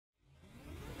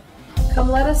Come,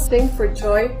 let us sing for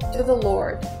joy to the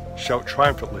Lord. Shout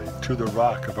triumphantly to the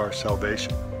rock of our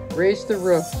salvation. Raise the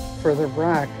roof for the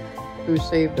rock who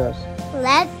saved us.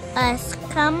 Let us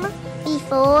come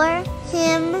before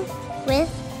him with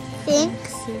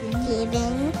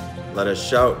thanksgiving. Let us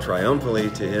shout triumphantly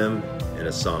to him in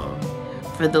a song.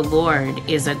 For the Lord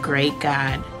is a great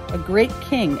God, a great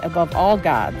King above all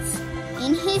gods.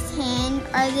 In his hand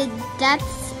are the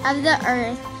depths of the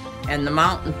earth, and the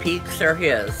mountain peaks are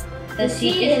his. The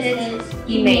sea is his,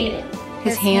 he made it.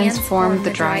 His hands formed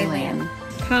the dry land.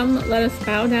 Come, let us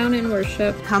bow down and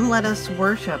worship. Come, let us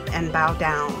worship and bow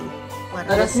down. Let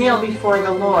us kneel before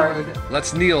the Lord.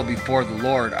 Let's kneel before the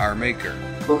Lord, our Maker.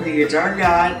 For he is our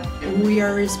God, and we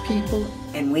are his people,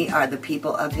 and we are the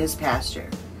people of his pasture.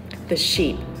 The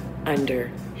sheep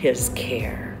under his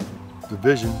care. The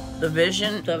vision. The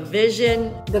vision. The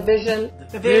vision. The vision.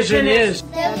 The vision is.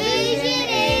 The vision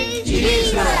is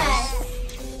Jesus.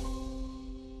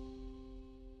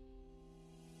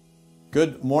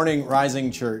 Good morning,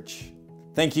 Rising Church.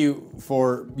 Thank you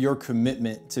for your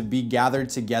commitment to be gathered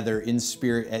together in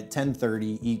spirit at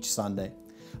 10:30 each Sunday.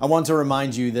 I want to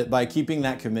remind you that by keeping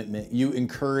that commitment, you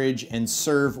encourage and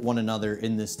serve one another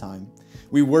in this time.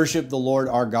 We worship the Lord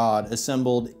our God,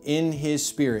 assembled in his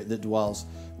spirit that dwells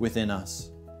within us.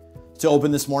 To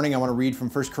open this morning, I want to read from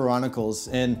 1 Chronicles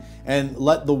and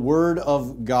let the word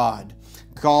of God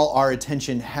call our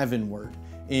attention heavenward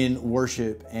in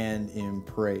worship and in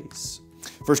praise.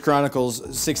 1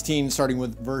 Chronicles 16, starting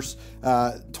with verse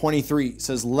 23,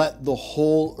 says, "Let the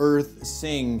whole earth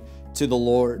sing to the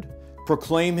Lord.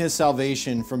 Proclaim his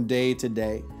salvation from day to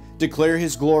day. Declare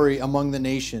his glory among the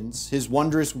nations, his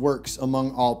wondrous works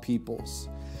among all peoples.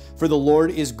 For the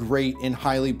Lord is great and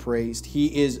highly praised. He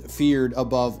is feared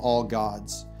above all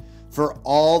gods. For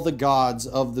all the gods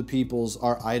of the peoples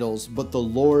are idols, but the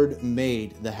Lord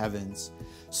made the heavens.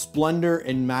 Splendor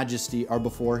and majesty are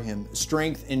before him.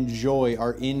 Strength and joy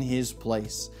are in his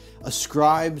place.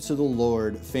 Ascribe to the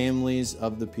Lord, families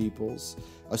of the peoples.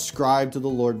 Ascribe to the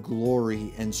Lord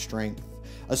glory and strength.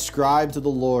 Ascribe to the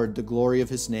Lord the glory of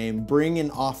his name. Bring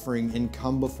an offering and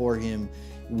come before him.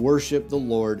 Worship the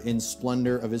Lord in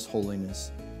splendor of his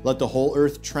holiness. Let the whole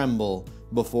earth tremble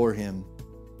before him.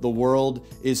 The world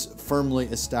is firmly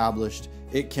established.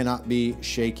 It cannot be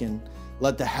shaken.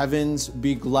 Let the heavens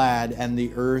be glad and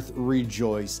the earth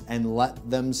rejoice, and let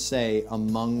them say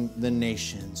among the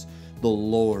nations, the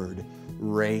Lord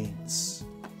reigns."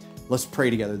 Let's pray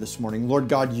together this morning. Lord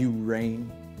God, you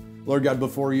reign. Lord God,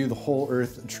 before you, the whole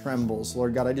earth trembles.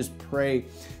 Lord God, I just pray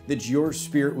that your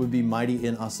spirit would be mighty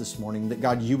in us this morning, that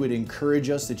God, you would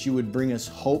encourage us, that you would bring us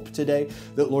hope today,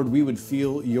 that Lord, we would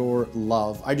feel your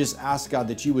love. I just ask God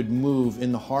that you would move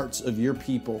in the hearts of your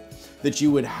people, that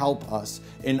you would help us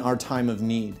in our time of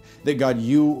need, that God,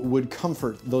 you would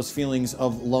comfort those feelings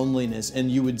of loneliness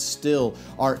and you would still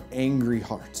our angry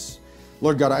hearts.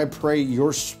 Lord God, I pray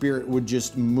your spirit would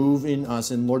just move in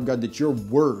us, and Lord God, that your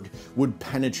word would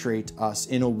penetrate us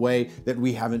in a way that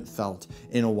we haven't felt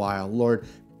in a while. Lord,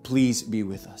 please be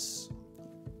with us.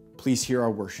 Please hear our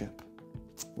worship.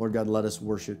 Lord God, let us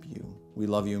worship you. We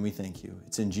love you and we thank you.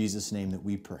 It's in Jesus' name that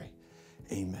we pray.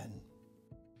 Amen.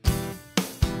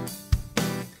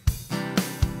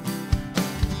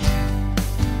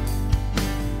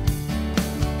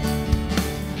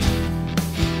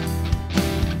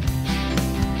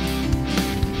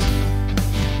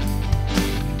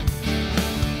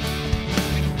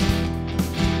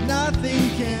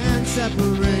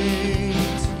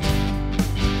 Separate,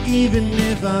 even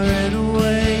if I ran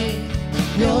away,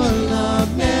 your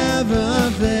love never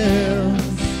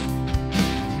fails.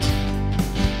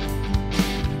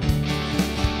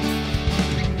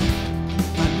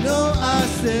 I know I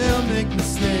still make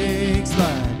mistakes,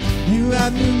 but you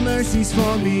have new mercies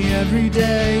for me every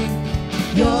day.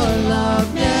 Your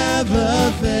love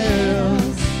never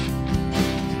fails.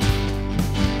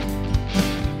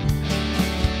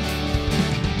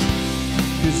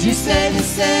 You stay the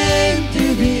same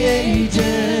through the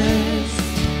ages.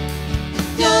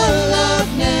 Your love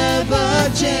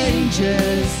never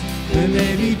changes. There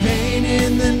may be pain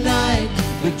in the night,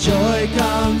 but joy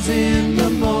comes in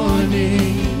the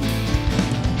morning.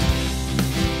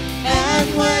 And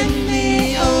when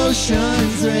the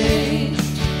oceans rage,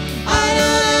 I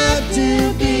don't have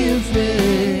to be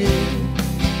afraid,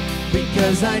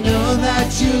 because I know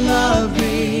that you love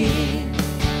me.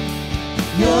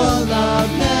 Your love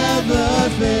never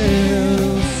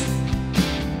fails.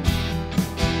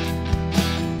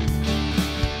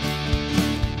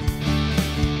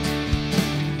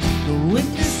 The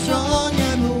wind is strong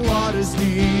and the water's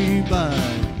deep, but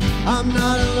I'm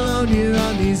not alone here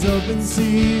on these open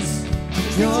seas.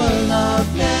 Your love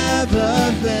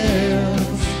never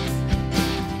fails.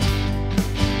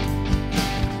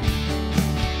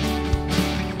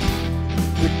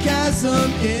 The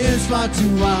chasm is far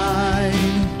too wide.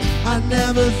 I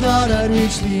never thought I'd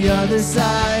reach the other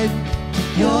side.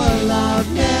 Your love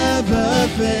never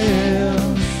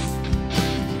fails.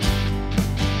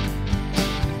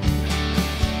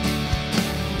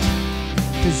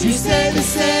 Cause you stay the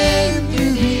same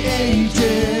through the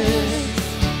ages.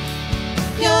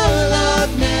 Your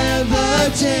love never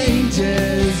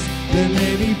changes. There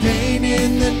may be pain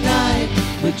in the night,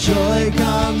 but joy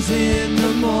comes in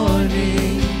the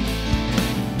morning.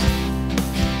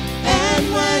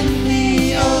 And when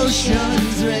the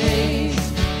oceans rage,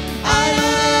 I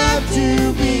don't have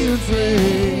to be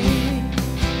afraid,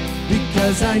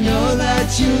 because I know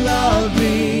that you love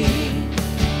me.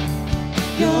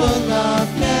 Your love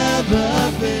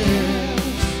never fails.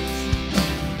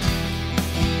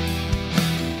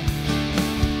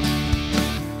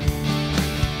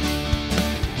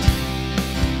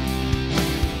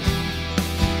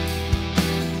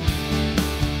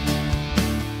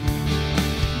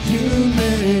 You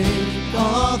make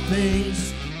all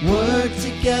things work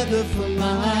together for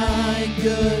my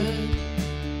good.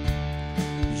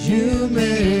 You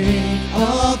make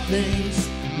all things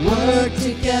work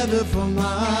together for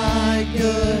my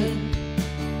good.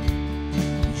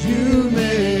 You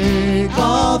make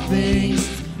all things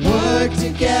work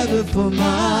together for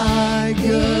my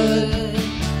good.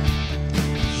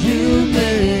 You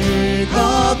make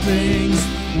all things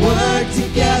work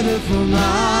together for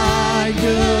my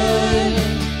good.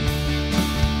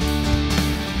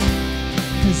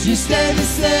 'Cause you stay the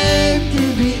same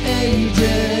through the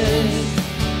ages.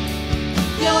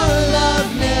 Your love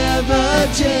never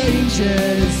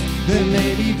changes. There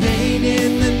may be pain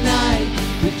in the night,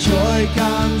 but joy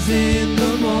comes in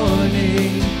the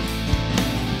morning.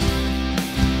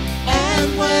 And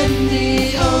when the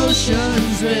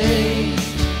oceans rage,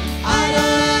 I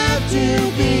don't have to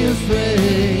be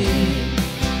afraid,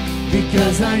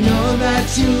 because I know that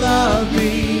you love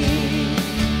me.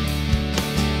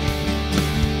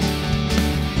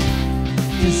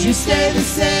 'Cause you stay the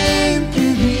same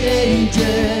through the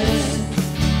ages.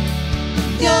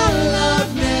 Your love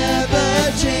never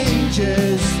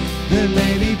changes. There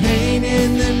may be pain in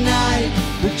the night,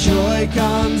 but joy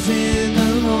comes in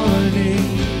the morning.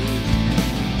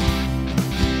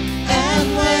 And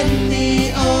when the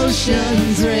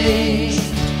oceans rage,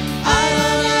 I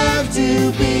don't have to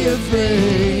be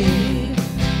afraid,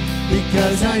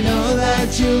 because I know that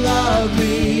you love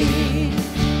me.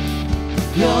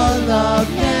 Your love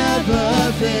never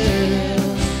fails.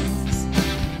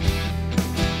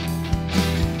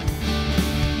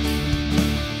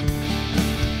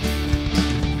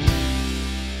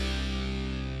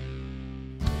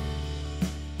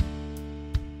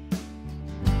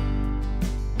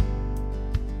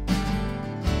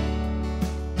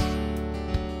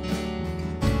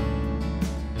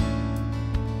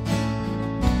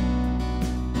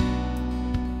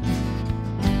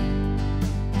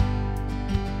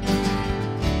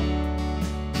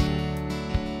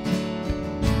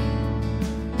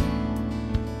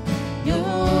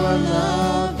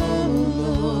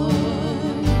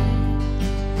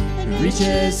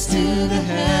 Reaches to the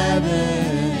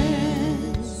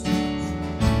heavens.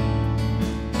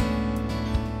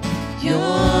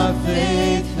 Your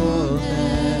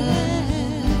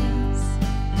faithfulness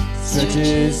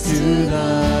stretches to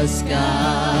the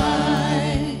sky.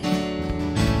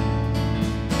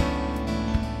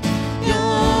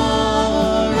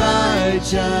 Your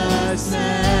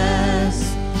righteousness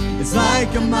is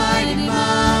like a mighty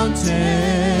mountain.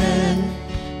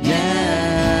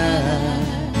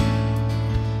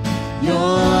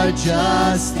 Your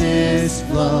justice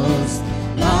flows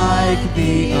like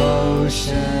the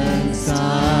ocean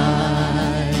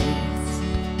tides.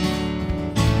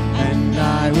 And I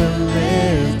will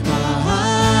lift my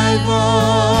high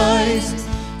voice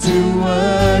to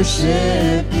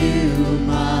worship you,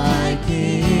 my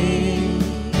King.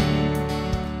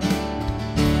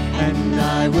 And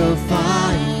I will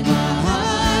find my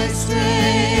high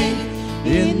strength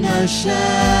in the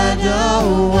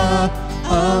shadow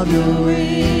of your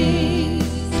wings.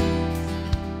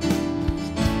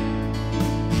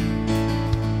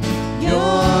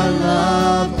 Your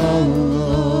love, oh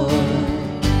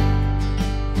Lord,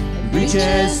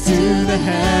 reaches to the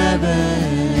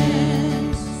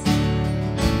heavens.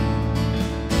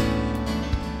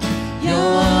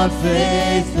 Your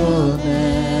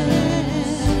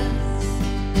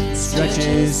faithfulness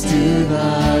stretches to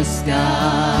the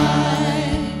sky.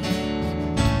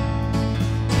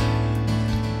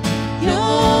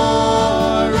 Your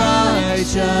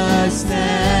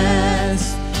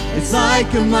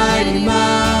like a mighty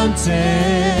mountain.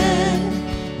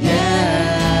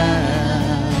 Yeah,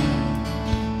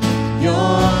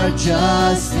 your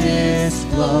justice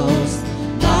flows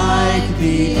like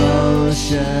the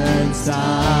ocean's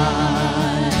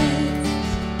tide.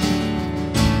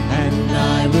 And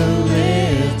I will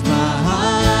lift my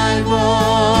high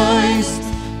voice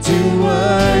to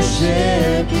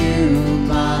worship you,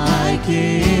 my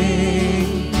King.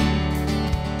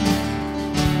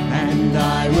 And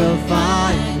I will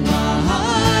find my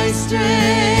high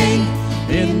strength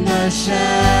in the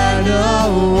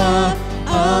shadow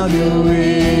of your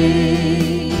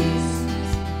wings.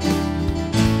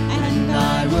 And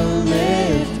I will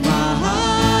lift my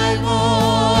high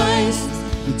voice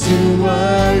to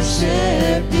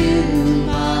worship you,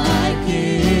 my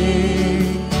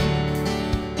King.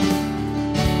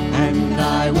 And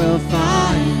I will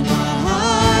find my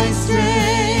high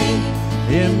strength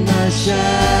in the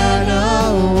shadow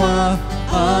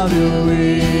of your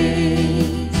wings.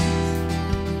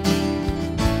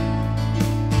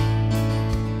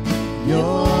 Your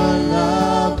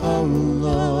love, oh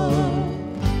Lord,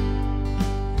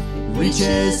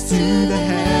 reaches to the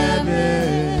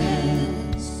heavens.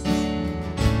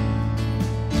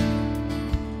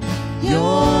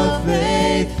 Your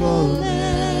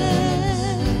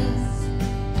faithfulness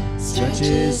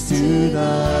stretches to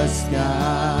the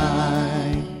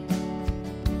sky.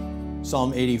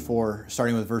 Psalm 84,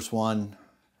 starting with verse 1,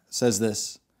 says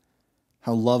this: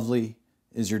 How lovely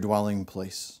is your dwelling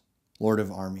place, Lord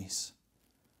of armies.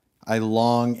 I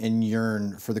long and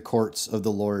yearn for the courts of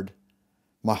the Lord.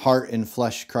 My heart and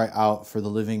flesh cry out for the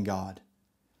living God.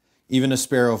 Even a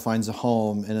sparrow finds a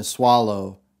home, and a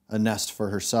swallow a nest for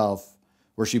herself,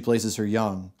 where she places her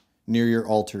young, near your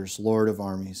altars, Lord of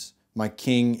armies, my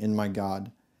King and my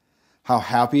God. How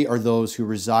happy are those who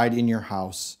reside in your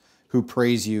house, who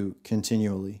praise you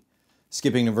continually.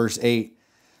 Skipping to verse 8,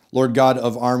 Lord God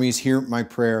of armies, hear my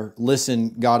prayer.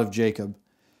 Listen, God of Jacob.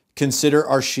 Consider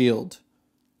our shield.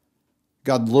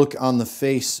 God, look on the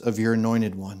face of your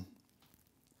anointed one.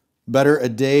 Better a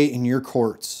day in your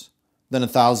courts than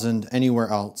 1,000 anywhere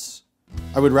else.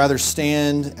 I would rather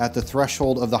stand at the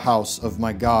threshold of the house of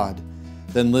my God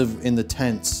than live in the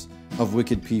tents of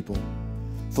wicked people.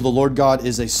 For the Lord God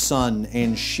is a sun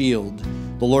and shield.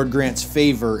 The Lord grants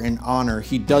favor and honor.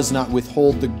 He does not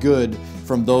withhold the good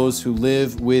from those who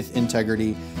live with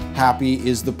integrity. Happy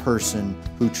is the person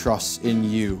who trusts in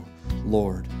you,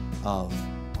 Lord of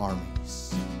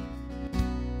armies.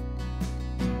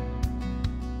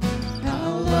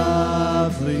 How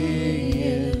lovely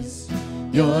is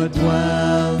your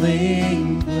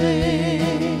dwelling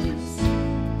place,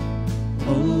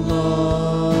 O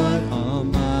Lord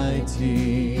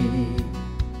Almighty.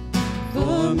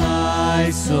 For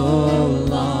my soul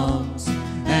longs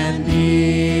and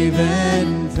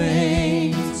even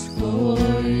faints for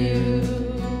you.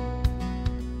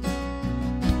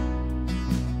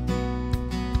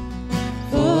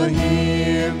 For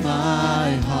here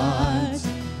my heart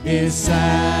is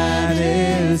satisfied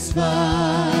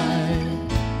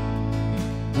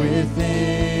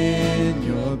within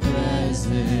your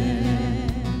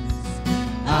presence.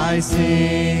 I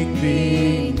sing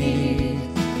beneath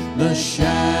the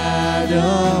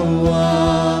shadow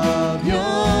of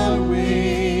your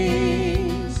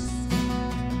wings.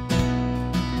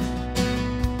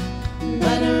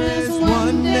 Better is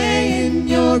one day in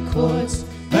your courts,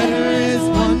 better is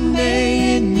one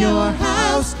day in your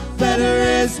house, better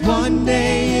is one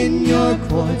day in your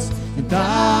courts than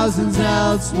thousands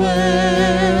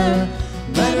elsewhere.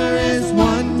 Better is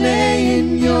one day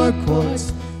in your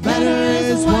courts, better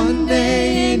is one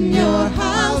day in your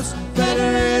house,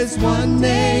 better is one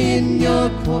day in your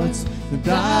courts than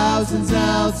thousands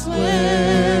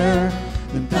elsewhere,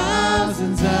 than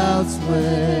thousands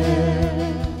elsewhere.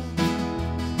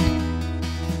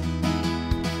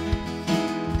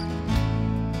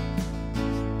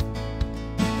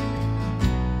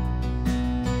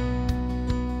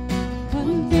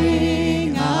 One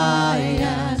thing I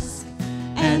ask,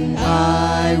 and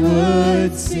I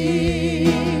would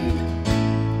seek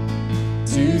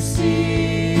to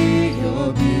see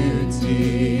your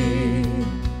beauty,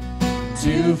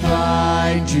 to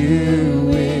find you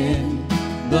in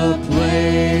the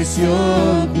place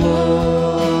your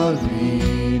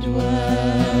glory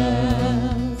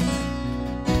dwells.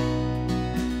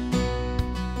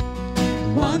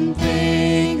 One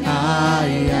thing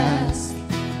I ask,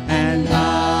 and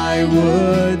I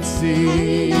would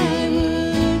seek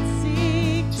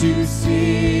to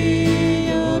see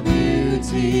your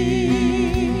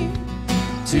beauty,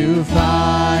 to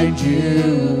find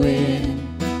you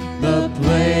in the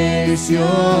place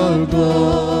your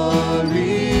glory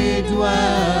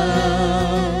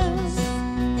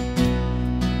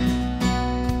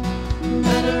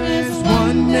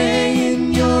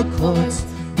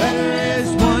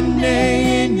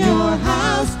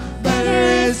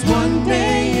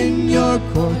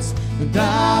and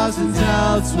thousands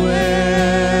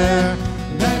elsewhere.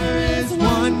 Better is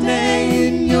one day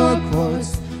in your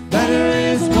courts. Better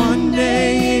is one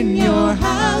day in your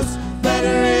house.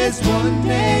 Better is one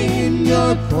day in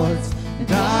your courts and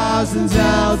thousands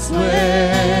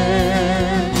elsewhere.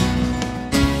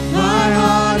 My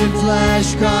heart and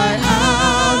flesh cry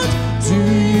out to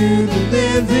you, the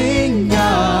living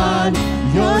God.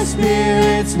 Your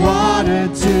Spirit's water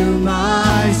to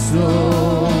my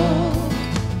soul.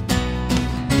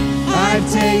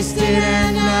 I've tasted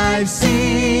and I've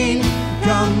seen.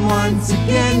 Come once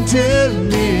again to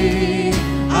me.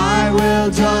 I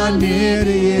will draw near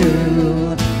to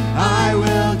you. I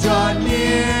will draw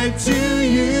near to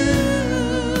you.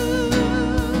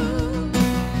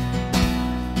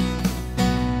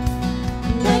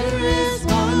 Better is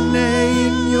one day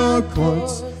in your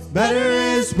courts. Better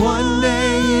is one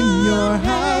day in your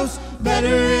house. Better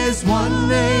is one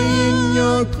day in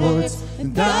your courts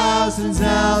and thousands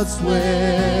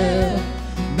elsewhere.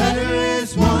 Better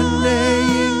is one day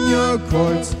in your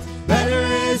courts. Better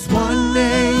is one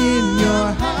day in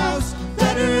your house.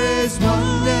 Better is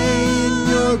one day in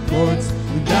your courts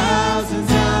and thousands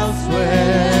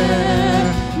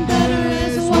elsewhere. Better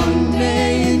is one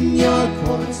day in your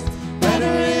courts.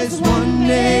 Better is one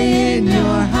day in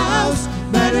your house.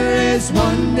 Better is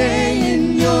one day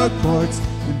in your courts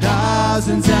and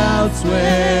thousands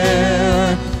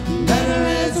elsewhere. Better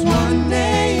is one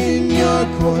day in your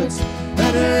courts.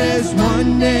 Better is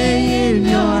one day in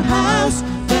your house.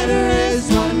 Better is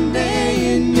one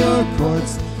day in your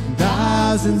courts and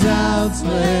thousands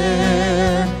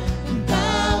elsewhere. And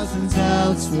thousands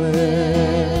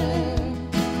elsewhere.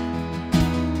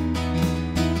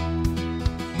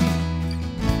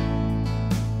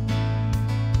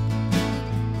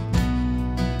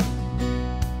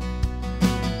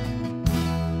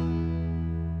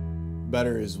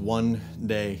 Better is one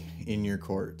day in your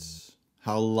courts.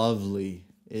 How lovely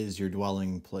is your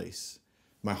dwelling place.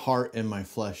 My heart and my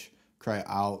flesh cry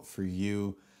out for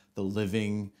you, the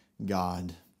living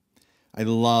God. I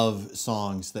love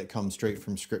songs that come straight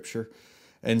from Scripture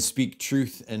and speak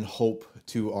truth and hope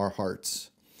to our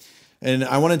hearts. And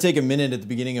I want to take a minute at the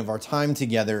beginning of our time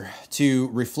together to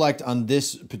reflect on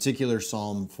this particular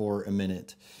psalm for a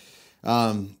minute.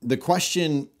 The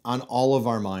question on all of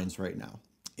our minds right now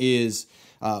is,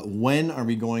 when are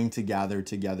we going to gather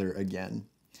together again?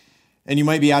 And you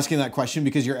might be asking that question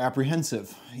because you're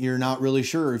apprehensive. You're not really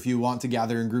sure if you want to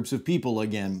gather in groups of people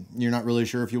again. You're not really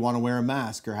sure if you want to wear a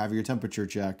mask or have your temperature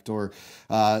checked or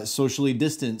socially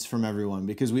distance from everyone,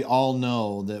 because we all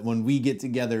know that when we get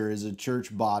together as a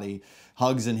church body,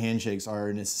 hugs and handshakes are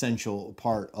an essential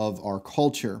part of our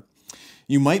culture.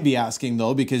 You might be asking,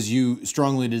 though, because you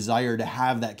strongly desire to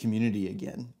have that community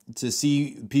again, to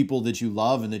see people that you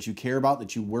love and that you care about,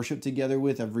 that you worship together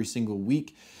with every single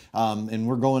week. And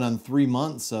we're going on 3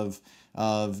 months of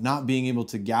not being able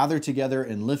to gather together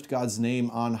and lift God's name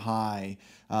on high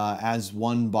as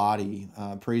one body,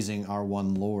 praising our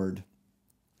one Lord.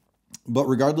 But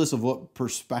regardless of what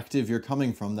perspective you're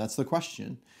coming from, that's the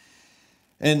question.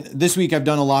 And this week I've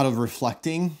done a lot of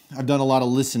reflecting. I've done a lot of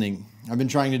listening. I've been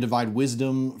trying to divide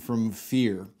wisdom from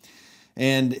fear.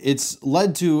 And it's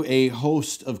led to a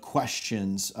host of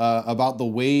questions about the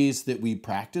ways that we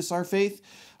practice our faith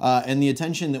and the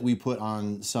attention that we put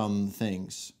on some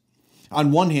things.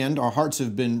 On one hand, our hearts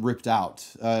have been ripped out,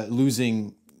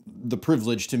 losing the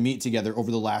privilege to meet together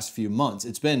over the last few months.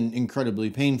 It's been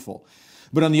incredibly painful.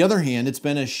 But on the other hand, it's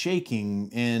been a shaking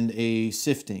and a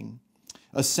sifting,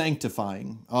 a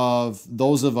sanctifying of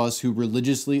those of us who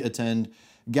religiously attend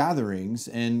gatherings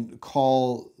and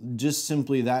call just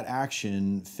simply that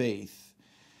action faith.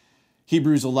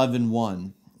 Hebrews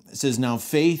 11:1 says, "Now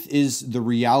faith is the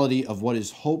reality of what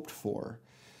is hoped for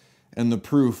and the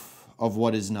proof of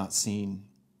what is not seen."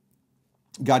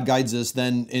 God guides us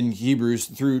then in Hebrews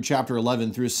through chapter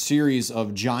 11 through a series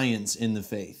of giants in the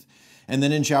faith. And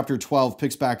then in chapter 12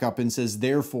 picks back up and says,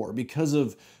 therefore, because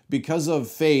of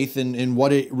faith and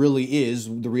what it really is,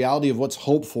 the reality of what's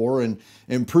hoped for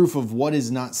and proof of what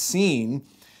is not seen,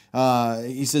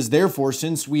 he says, therefore,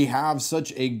 since we have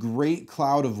such a great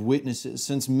cloud of witnesses,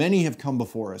 since many have come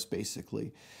before us,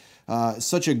 basically,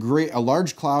 such a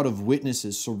large cloud of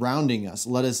witnesses surrounding us,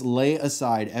 let us lay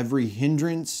aside every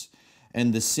hindrance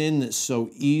and the sin that so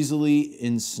easily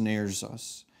ensnares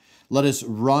us. Let us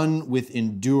run with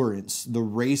endurance the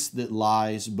race that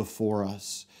lies before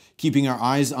us, keeping our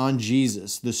eyes on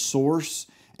Jesus, the source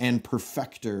and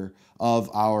perfecter of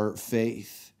our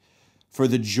faith. For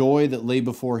the joy that lay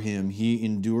before him, he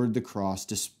endured the cross,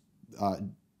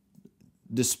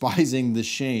 despising the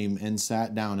shame, and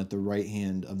sat down at the right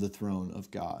hand of the throne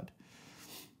of God.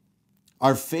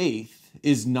 Our faith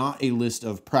is not a list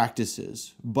of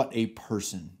practices, but a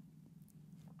person.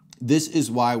 This is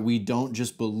why we don't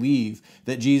just believe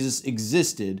that Jesus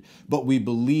existed, but we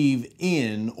believe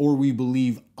in or we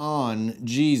believe on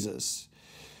Jesus.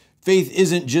 Faith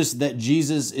isn't just that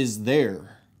Jesus is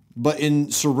there, but in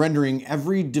surrendering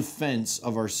every defense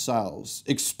of ourselves,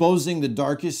 exposing the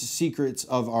darkest secrets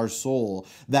of our soul,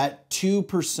 that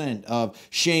 2% of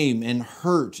shame and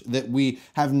hurt that we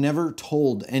have never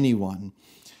told anyone,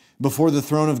 before the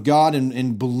throne of God,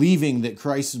 and believing that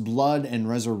Christ's blood and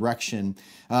resurrection,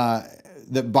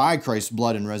 that by Christ's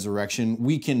blood and resurrection,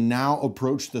 we can now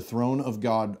approach the throne of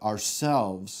God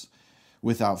ourselves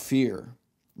without fear.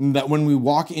 That when we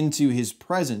walk into his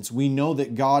presence, we know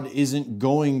that God isn't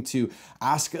going to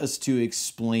ask us to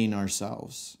explain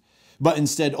ourselves, but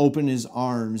instead open his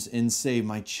arms and say,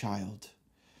 "My child,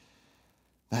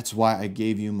 that's why I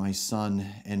gave you my son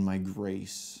and my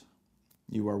grace.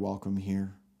 You are welcome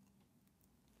here."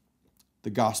 The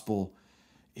gospel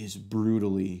is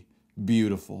brutally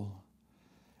beautiful.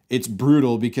 It's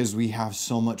brutal because we have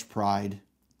so much pride.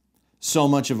 So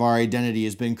much of our identity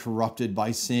has been corrupted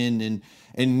by sin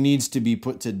and needs to be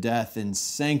put to death and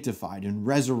sanctified and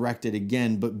resurrected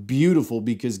again. But beautiful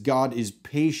because God is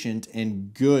patient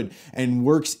and good and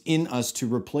works in us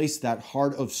to replace that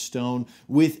heart of stone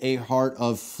with a heart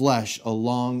of flesh,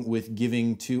 along with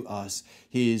giving to us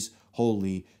his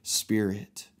Holy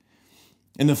Spirit.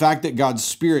 And the fact that God's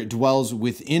Spirit dwells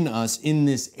within us in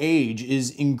this age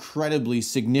is incredibly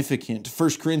significant.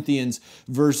 1 Corinthians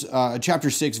chapter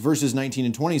 6, verses 19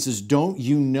 and 20 says, "Don't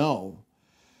you know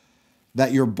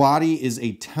that your body is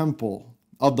a temple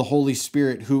of the Holy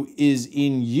Spirit who is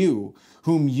in you,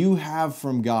 whom you have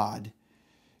from God?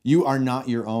 You are not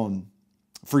your own,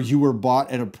 for you were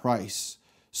bought at a price.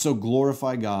 So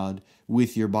glorify God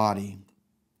with your body."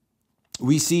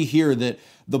 We see here that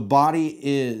the body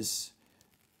is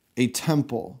a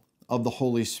temple of the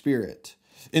Holy Spirit.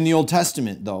 In the Old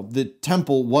Testament, though, the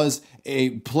temple was a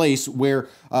place where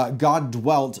God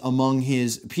dwelt among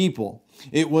his people.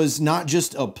 It was not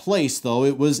just a place, though.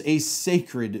 It was a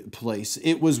sacred place.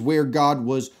 It was where God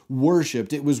was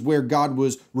worshiped. It was where God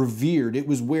was revered. It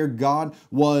was where God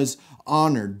was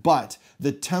honored. But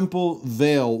the temple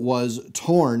veil was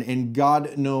torn, and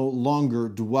God no longer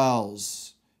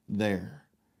dwells there.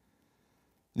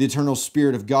 The eternal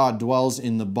Spirit of God dwells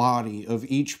in the body of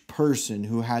each person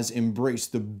who has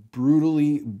embraced the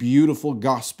brutally beautiful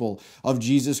gospel of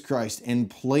Jesus Christ and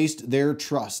placed their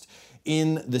trust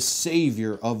in the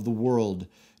Savior of the world,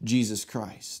 Jesus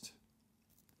Christ.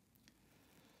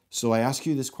 So I ask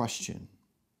you this question: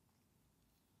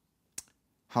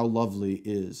 how lovely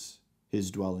is his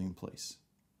dwelling place?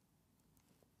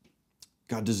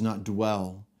 God does not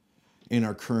dwell in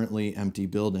our currently empty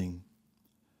building,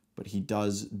 but he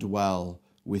does dwell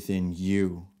within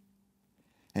you.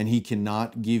 And he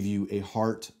cannot give you a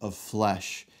heart of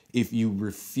flesh if you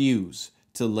refuse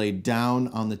to lay down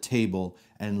on the table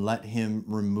and let him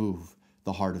remove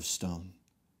the heart of stone.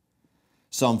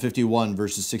 Psalm 51,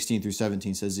 verses 16 through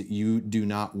 17 says that you do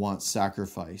not want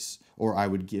sacrifice, or I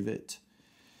would give it.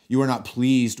 You are not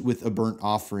pleased with a burnt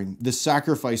offering. The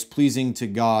sacrifice pleasing to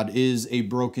God is a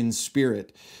broken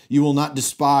spirit. You will not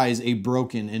despise a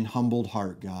broken and humbled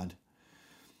heart, God.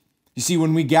 You see,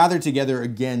 when we gather together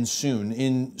again soon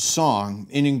in song,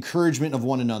 in encouragement of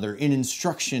one another, in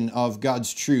instruction of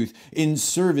God's truth, in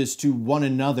service to one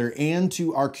another and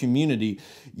to our community,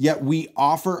 yet we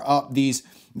offer up these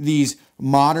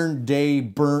modern day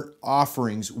burnt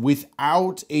offerings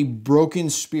without a broken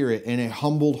spirit and a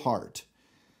humbled heart,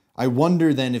 I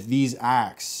wonder then if these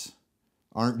acts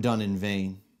aren't done in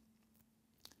vain.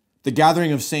 The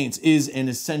gathering of saints is an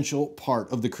essential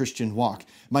part of the Christian walk.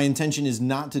 My intention is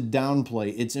not to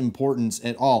downplay its importance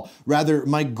at all. Rather,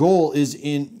 my goal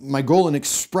in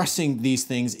expressing these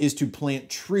things is to plant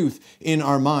truth in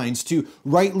our minds, to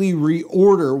rightly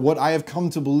reorder what I have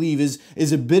come to believe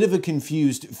is a bit of a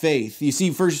confused faith. You see,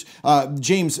 first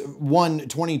James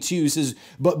 1:22 says,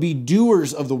 "But be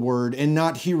doers of the word and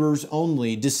not hearers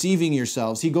only, deceiving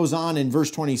yourselves." He goes on in verse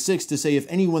 26 to say, "If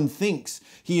anyone thinks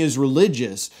he is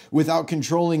religious without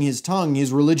controlling his tongue,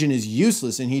 his religion is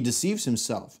useless and he deceives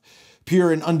himself.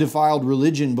 Pure and undefiled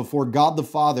religion before God the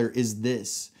Father is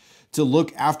this, to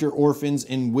look after orphans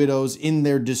and widows in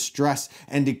their distress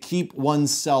and to keep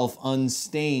oneself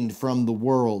unstained from the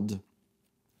world."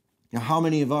 Now, how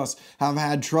many of us have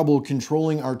had trouble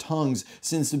controlling our tongues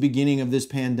since the beginning of this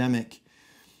pandemic?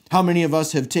 How many of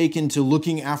us have taken to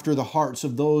looking after the hearts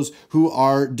of those who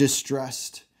are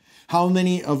distressed? How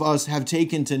many of us have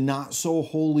taken to not so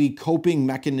holy coping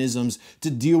mechanisms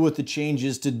to deal with the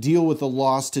changes, to deal with the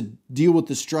loss, to deal with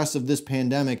the stress of this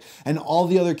pandemic and all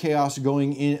the other chaos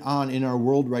going on in our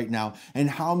world right now? And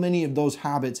how many of those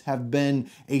habits have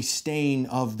been a stain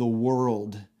of the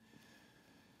world?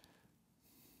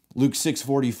 Luke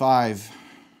 6:45,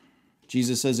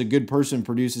 Jesus says, a good person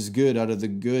produces good out of the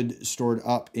good stored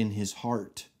up in his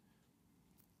heart.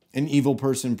 An evil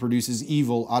person produces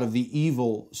evil out of the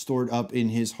evil stored up in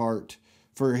his heart,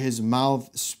 for his mouth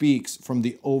speaks from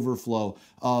the overflow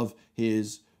of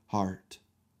his heart.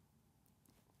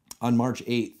 On March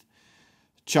 8th,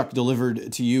 Chuck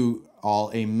delivered to you all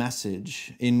a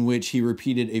message in which he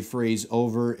repeated a phrase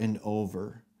over and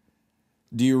over.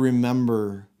 Do you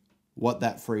remember what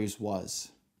that phrase was?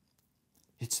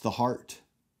 It's the heart.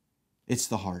 It's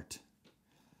the heart.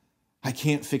 I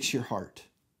can't fix your heart.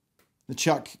 The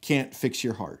Chuck can't fix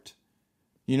your heart.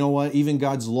 You know what? Even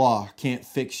God's law can't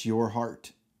fix your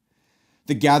heart.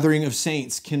 The gathering of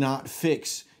saints cannot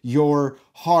fix your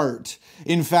heart.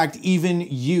 In fact, even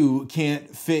you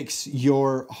can't fix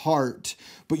your heart.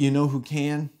 But you know who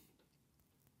can?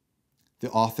 The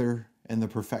author and the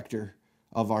perfecter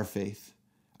of our faith,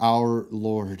 our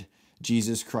Lord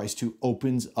Jesus Christ, who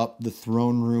opens up the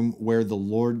throne room where the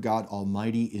Lord God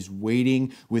Almighty is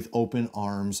waiting with open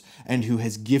arms, and who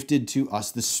has gifted to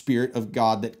us the Spirit of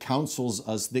God that counsels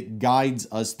us, that guides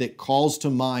us, that calls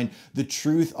to mind the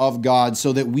truth of God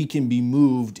so that we can be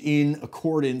moved in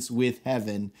accordance with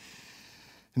heaven.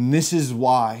 And this is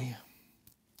why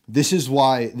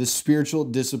the spiritual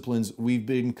disciplines we've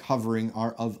been covering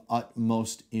are of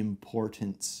utmost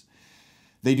importance.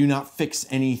 They do not fix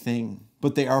anything,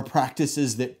 but they are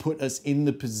practices that put us in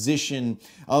the position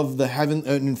of the heaven,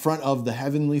 in front of the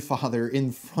Heavenly Father,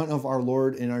 in front of our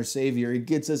Lord and our Savior. It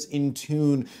gets us in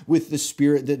tune with the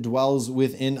Spirit that dwells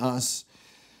within us.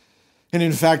 And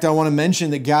in fact, I want to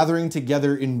mention that gathering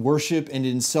together in worship and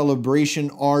in celebration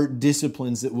are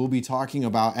disciplines that we'll be talking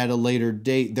about at a later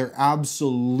date. They're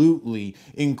absolutely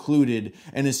included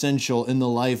and essential in the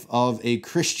life of a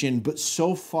Christian. But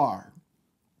so far,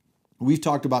 we've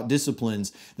talked about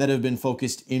disciplines that have been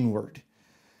focused inward.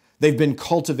 They've been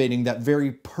cultivating that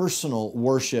very personal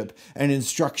worship and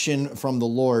instruction from the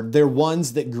Lord. They're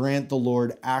ones that grant the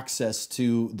Lord access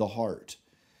to the heart.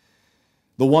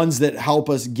 The ones that help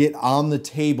us get on the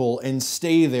table and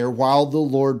stay there while the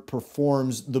Lord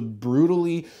performs the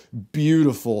brutally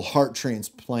beautiful heart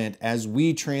transplant as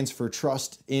we transfer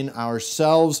trust in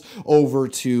ourselves over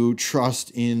to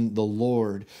trust in the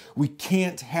Lord. We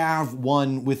can't have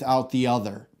one without the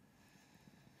other.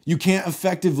 You can't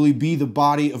effectively be the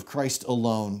body of Christ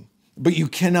alone, but you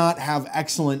cannot have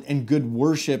excellent and good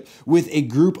worship with a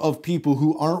group of people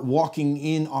who aren't walking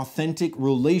in authentic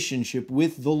relationship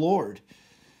with the Lord.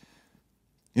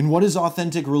 And what does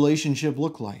authentic relationship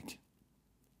look like?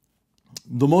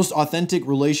 The most authentic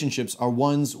relationships are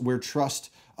ones where trust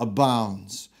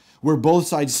abounds, where both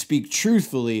sides speak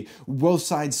truthfully, both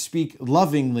sides speak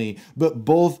lovingly, but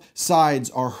both sides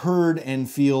are heard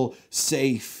and feel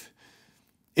safe.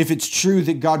 If it's true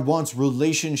that God wants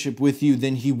relationship with you,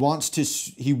 then He wants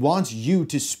you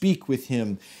to speak with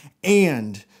Him,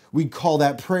 and we call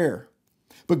that prayer.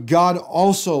 But God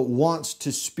also wants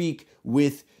to speak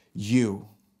with you.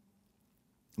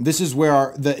 This is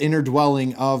where the inner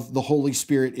dwelling of the Holy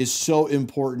Spirit is so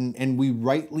important, and we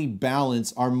rightly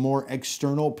balance our more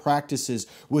external practices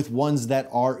with ones that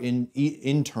are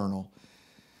internal.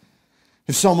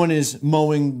 If someone is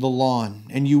mowing the lawn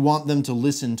and you want them to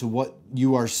listen to what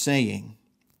you are saying,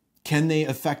 can they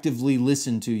effectively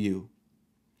listen to you?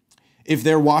 If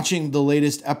they're watching the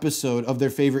latest episode of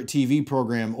their favorite TV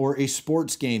program or a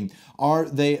sports game, are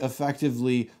they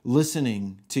effectively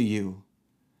listening to you?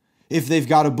 If they've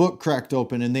got a book cracked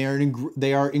open and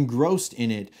they are engrossed in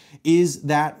it, is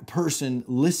that person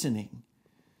listening?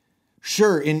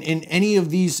 Sure, in any of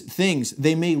these things,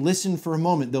 they may listen for a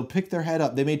moment. They'll pick their head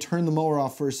up. They may turn the mower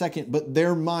off for a second, but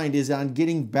their mind is on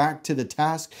getting back to the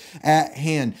task at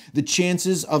hand. The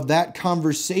chances of that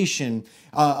conversation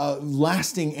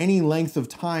lasting any length of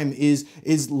time is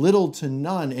little to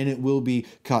none, and it will be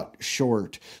cut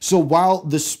short. So while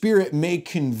the Spirit may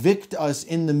convict us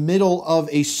in the middle of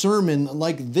a sermon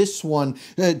like this one,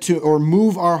 or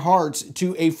move our hearts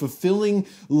to a fulfilling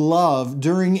love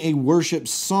during a worship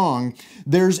song,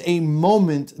 there's a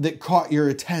moment that caught your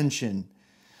attention,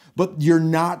 but you're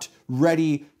not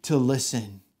ready to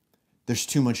listen. There's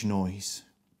too much noise.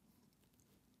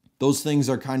 Those things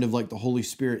are kind of like the Holy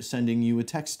Spirit sending you a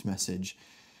text message.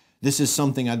 This is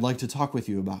something I'd like to talk with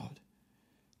you about.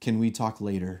 Can we talk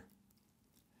later?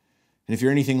 And if you're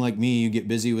anything like me, you get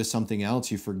busy with something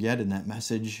else, you forget, and that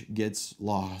message gets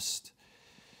lost.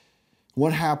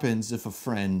 What happens if a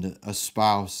friend, a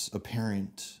spouse, a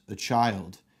parent, a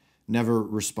child never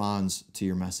responds to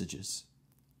your messages?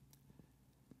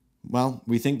 Well,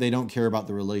 we think they don't care about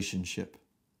the relationship.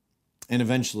 And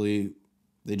eventually,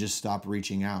 they just stop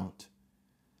reaching out.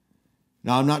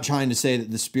 Now, I'm not trying to say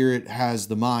that the Spirit has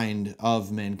the mind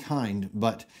of mankind,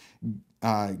 but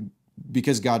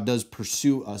because God does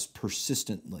pursue us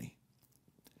persistently.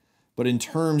 But in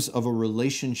terms of a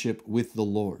relationship with the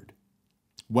Lord,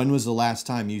 when was the last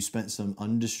time you spent some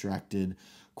undistracted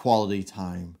quality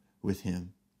time with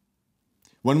Him?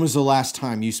 When was the last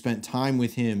time you spent time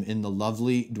with Him in the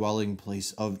lovely dwelling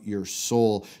place of your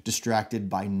soul, distracted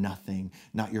by nothing?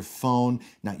 Not your phone,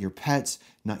 not your pets,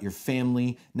 not your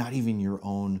family, not even your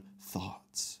own thoughts.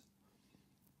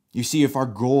 You see, if our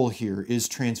goal here is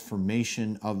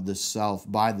transformation of the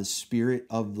self by the Spirit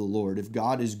of the Lord, if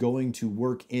God is going to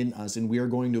work in us and we are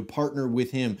going to partner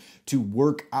with Him to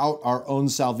work out our own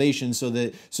salvation so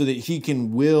that He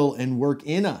can will and work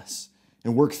in us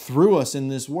and work through us in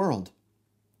this world,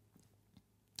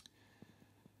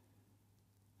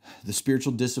 the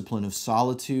spiritual discipline of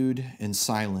solitude and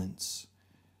silence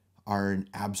are an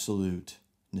absolute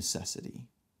necessity.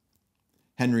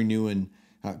 Henry Nouwen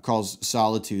calls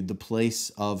solitude the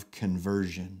place of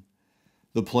conversion,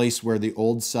 the place where the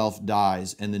old self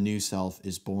dies and the new self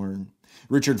is born.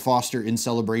 Richard Foster, in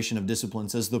Celebration of Discipline,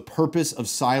 says, "The purpose of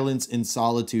silence and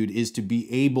solitude is to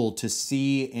be able to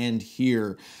see and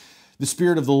hear. The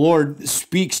Spirit of the Lord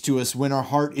speaks to us when our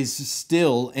heart is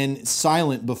still and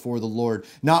silent before the Lord,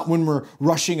 not when we're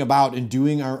rushing about and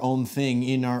doing our own thing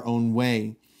in our own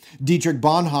way." Dietrich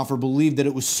Bonhoeffer believed that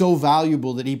it was so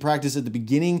valuable that he practiced at the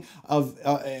beginning of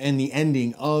and the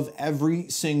ending of every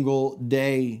single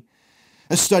day.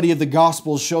 A study of the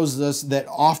Gospels shows us that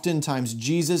oftentimes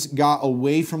Jesus got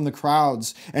away from the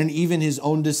crowds and even His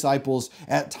own disciples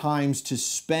at times to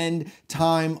spend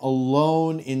time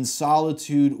alone in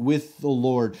solitude with the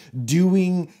Lord,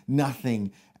 doing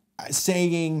nothing,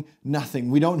 saying nothing.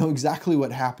 We don't know exactly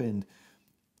what happened,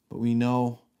 but we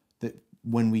know that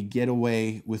when we get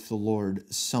away with the Lord,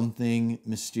 something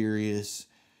mysterious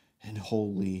and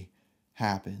holy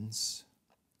happens.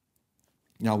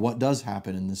 Now, what does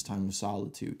happen in this time of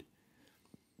solitude?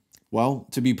 Well,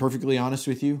 to be perfectly honest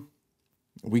with you,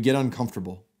 we get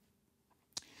uncomfortable.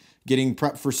 Getting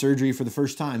prepped for surgery for the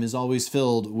first time is always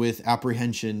filled with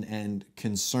apprehension and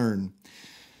concern.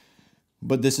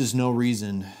 But this is no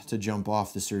reason to jump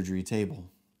off the surgery table.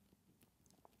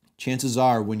 Chances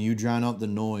are, when you drown out the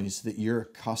noise that you're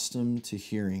accustomed to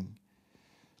hearing,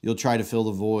 you'll try to fill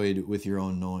the void with your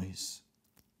own noise,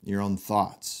 your own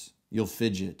thoughts. You'll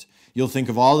fidget. You'll think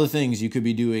of all the things you could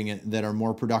be doing that are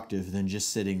more productive than just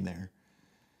sitting there.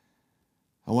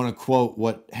 I want to quote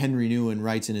what Henry Nouwen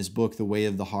writes in his book, The Way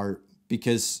of the Heart,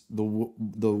 because the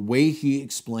way he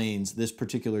explains this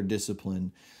particular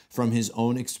discipline from his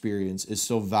own experience is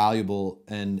so valuable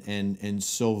and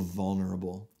so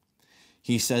vulnerable.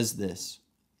 He says this.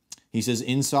 He says,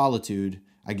 "In solitude,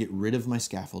 I get rid of my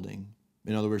scaffolding."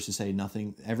 In other words, to say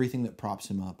nothing, everything that props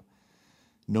him up.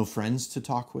 No friends to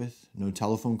talk with, no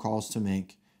telephone calls to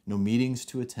make, no meetings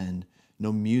to attend,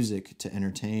 no music to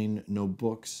entertain, no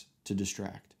books to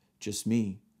distract. Just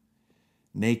me.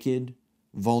 Naked,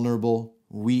 vulnerable,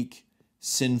 weak,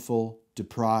 sinful,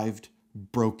 deprived,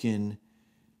 broken,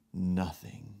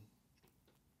 nothing.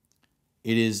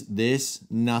 It is this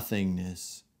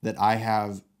nothingness that I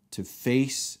have to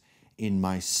face in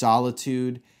my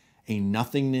solitude, a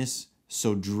nothingness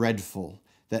so dreadful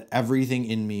that everything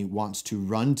in me wants to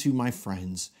run to my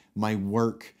friends, my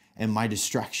work, and my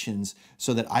distractions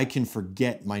so that I can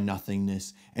forget my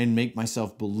nothingness and make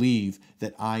myself believe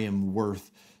that I am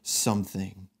worth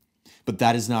something. But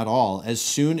that is not all. As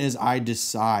soon as I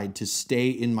decide to stay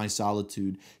in my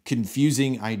solitude,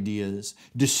 confusing ideas,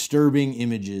 disturbing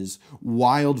images,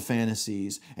 wild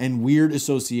fantasies, and weird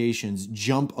associations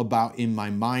jump about in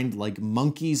my mind like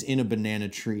monkeys in a banana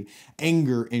tree.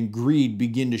 Anger and greed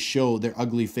begin to show their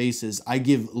ugly faces. I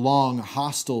give long,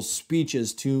 hostile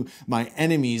speeches to my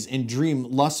enemies and dream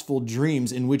lustful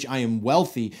dreams in which I am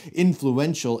wealthy,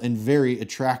 influential, and very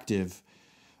attractive,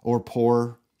 or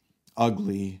poor,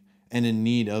 ugly, and in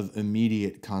need of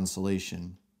immediate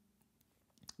consolation.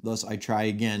 Thus I try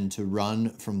again to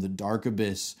run from the dark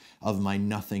abyss of my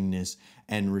nothingness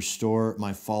and restore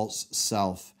my false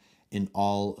self in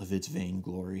all of its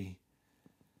vainglory.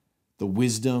 The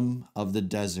wisdom of the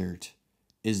desert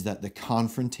is that the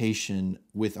confrontation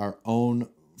with our own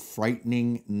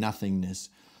frightening nothingness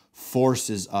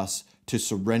forces us to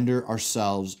surrender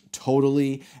ourselves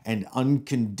totally and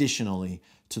unconditionally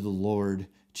to the Lord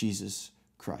Jesus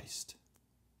Christ.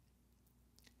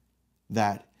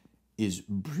 That is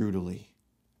brutally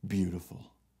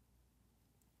beautiful.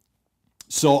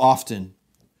 So often,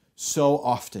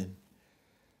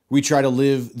 we try to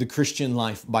live the Christian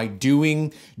life by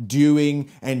doing,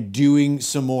 and doing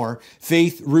some more.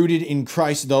 Faith rooted in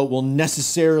Christ, though, will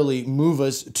necessarily move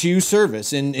us to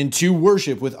service and to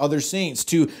worship with other saints,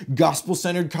 to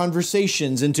gospel-centered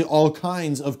conversations, and to all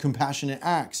kinds of compassionate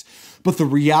acts. But the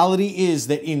reality is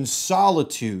that in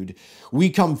solitude, we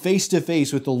come face to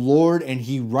face with the Lord, and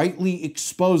He rightly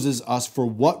exposes us for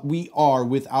what we are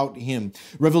without Him.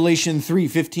 Revelation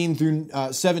 3:15 through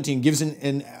 17 gives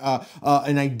an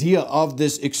idea of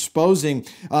this exposing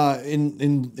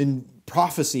in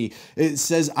prophecy. It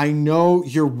says, "I know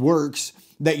your works,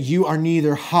 that you are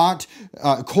neither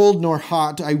cold nor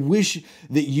hot. I wish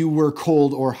that you were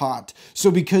cold or hot.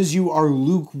 So because you are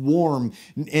lukewarm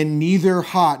and neither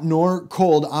hot nor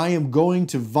cold, I am going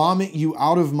to vomit you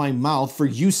out of my mouth. For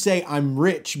you say, I'm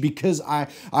rich because I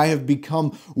have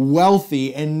become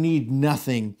wealthy and need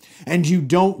nothing. And you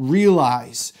don't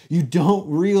realize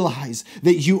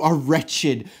that you are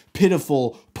wretched,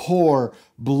 pitiful, poor,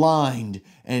 blind,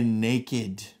 and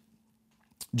naked."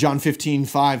 John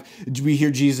 15:5, we hear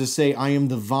Jesus say, "I am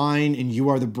the vine and you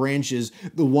are the branches.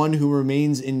 The one who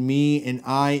remains in me and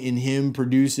I in him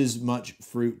produces much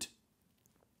fruit,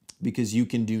 because you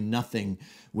can do nothing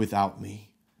without me."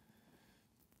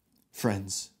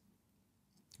 Friends,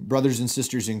 brothers and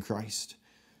sisters in Christ,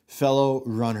 fellow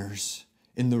runners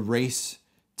in the race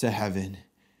to heaven,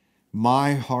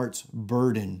 my heart's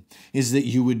burden is that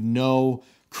you would know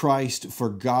Christ for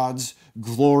God's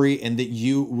glory, and that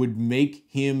you would make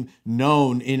Him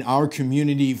known in our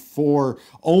community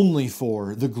only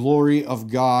for the glory of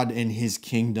God and His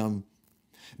kingdom.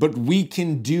 But we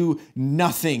can do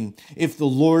nothing if the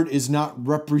Lord is not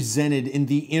represented in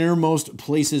the innermost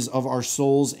places of our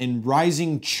souls, and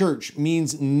rising church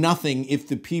means nothing if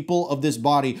the people of this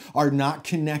body are not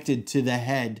connected to the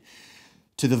head,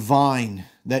 to the vine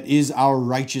that is our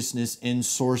righteousness and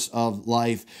source of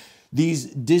life. These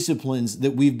disciplines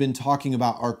that we've been talking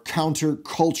about are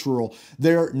countercultural.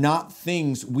 They're not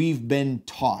things we've been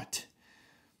taught.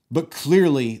 But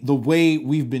clearly, the way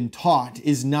we've been taught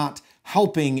is not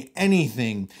helping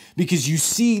anything, because you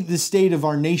see the state of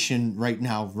our nation right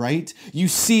now, right? You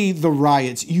see the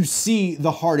riots, you see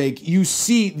the heartache, you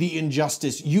see the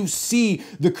injustice, you see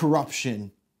the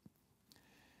corruption.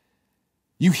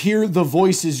 You hear the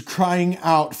voices crying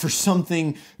out for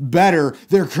something better.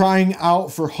 They're crying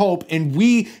out for hope, and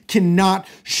we cannot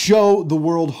show the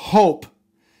world hope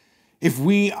if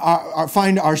we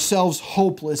find ourselves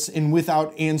hopeless and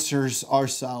without answers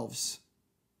ourselves.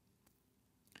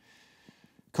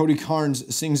 Cody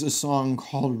Carnes sings a song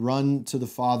called "Run to the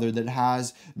Father" that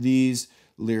has these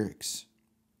lyrics.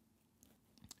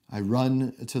 "I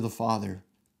run to the Father.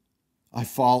 I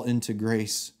fall into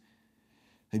grace.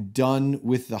 I'm done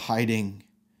with the hiding,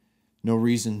 no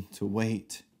reason to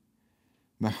wait.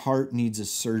 My heart needs a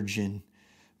surgeon,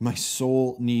 my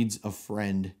soul needs a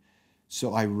friend,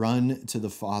 so I run to the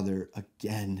Father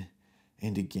again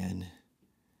and again."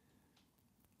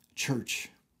 Church,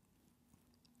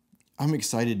 I'm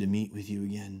excited to meet with you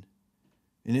again,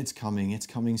 and it's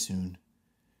coming soon.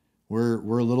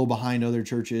 We're a little behind other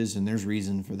churches, and there's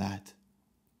reason for that.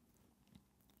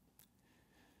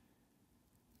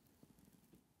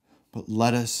 But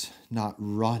let us not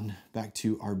run back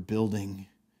to our building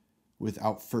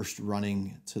without first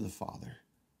running to the Father.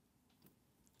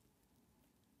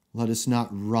 Let us not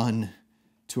run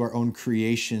to our own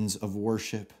creations of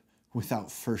worship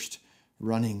without first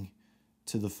running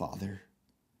to the Father.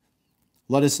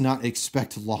 Let us not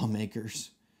expect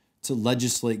lawmakers to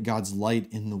legislate God's light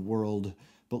in the world,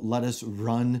 but let us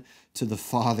run to the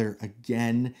Father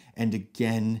again and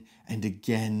again and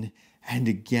again and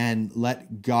again.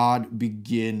 Let God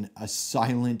begin a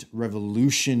silent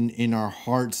revolution in our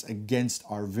hearts against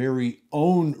our very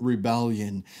own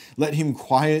rebellion. Let Him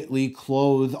quietly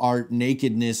clothe our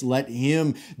nakedness. Let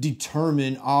Him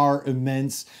determine our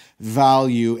immense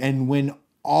value. And when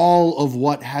all of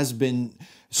what has been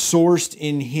sourced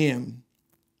in Him,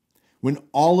 when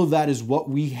all of that is what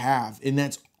we have, and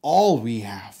that's all we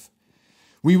have,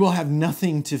 we will have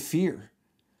nothing to fear.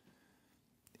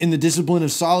 In the discipline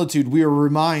of solitude, we are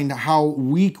reminded how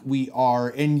weak we are,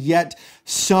 and yet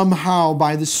somehow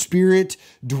by the Spirit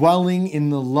dwelling in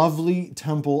the lovely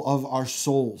temple of our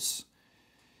souls,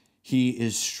 He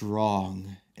is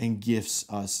strong and gifts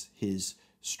us His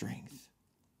strength.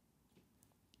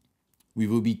 We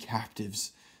will be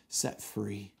captives set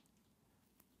free.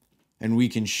 and we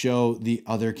can show the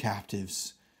other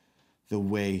captives the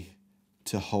way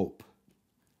to hope.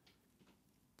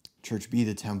 Church, be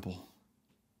the temple.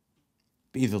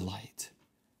 Be the light.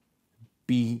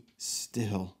 Be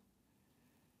still.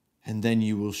 And then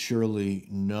you will surely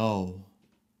know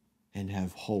and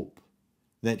have hope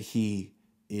that He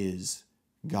is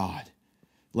God.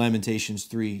 Lamentations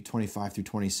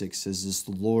 3:25-26 says this: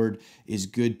 the Lord is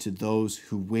good to those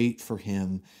who wait for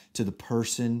Him, to the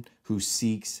person who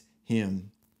seeks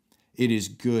Him. It is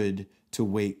good to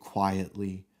wait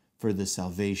quietly for the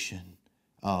salvation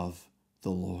of the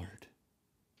Lord.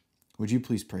 Would you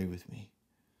please pray with me?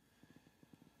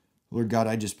 Lord God,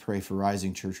 I just pray for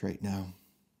Rising Church right now.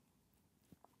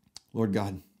 Lord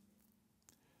God,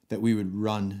 that we would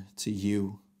run to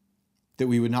You, that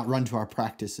we would not run to our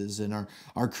practices and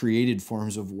our created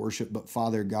forms of worship, but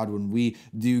Father God, when we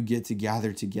do get to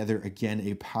gather together again,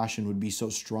 a passion would be so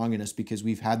strong in us because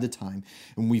we've had the time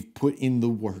and we've put in the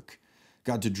work,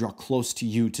 God, to draw close to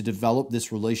You, to develop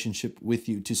this relationship with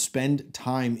You, to spend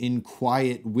time in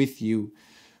quiet with You,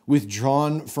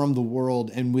 withdrawn from the world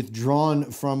and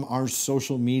withdrawn from our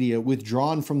social media,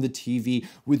 withdrawn from the TV,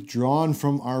 withdrawn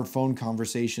from our phone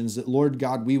conversations, that Lord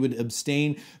God, we would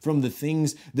abstain from the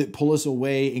things that pull us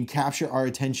away and capture our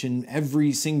attention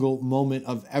every single moment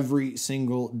of every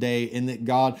single day, and that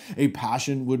God, a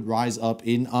passion would rise up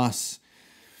in us.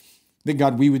 That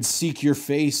God, we would seek Your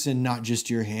face and not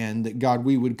just Your hand. That God,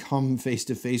 we would come face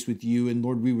to face with You, and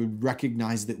Lord, we would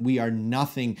recognize that we are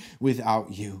nothing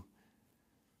without You.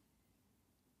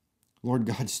 Lord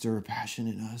God, stir a passion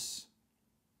in us,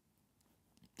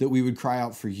 that we would cry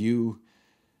out for You,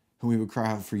 and we would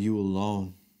cry out for You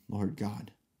alone, Lord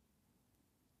God.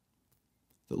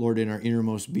 That, Lord, in our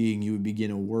innermost being, You would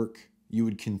begin a work, You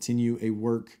would continue a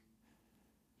work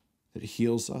that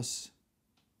heals us,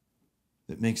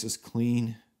 that makes us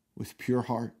clean with pure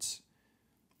hearts,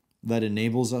 that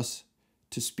enables us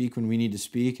to speak when we need to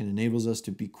speak and enables us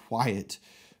to be quiet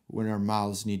when our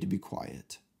mouths need to be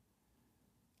quiet.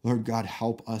 Lord God,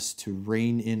 help us to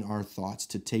rein in our thoughts,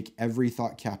 to take every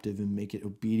thought captive and make it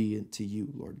obedient to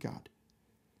You, Lord God.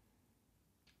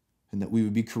 And that we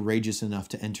would be courageous enough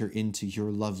to enter into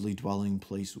Your lovely dwelling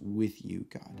place with You,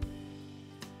 God.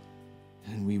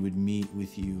 And we would meet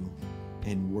with You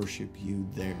and worship You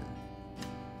there.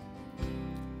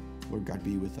 Lord God,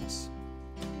 be with us.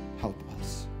 Help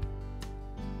us.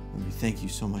 And we thank You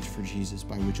so much for Jesus,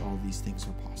 by which all these things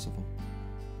are possible.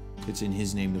 It's in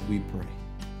His name that we pray.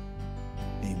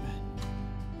 Amen.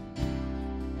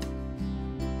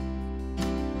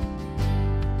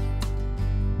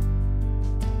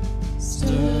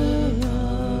 Stir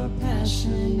a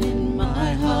passion in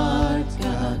my heart,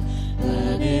 God.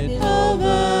 Let it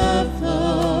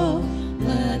overflow.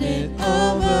 Let it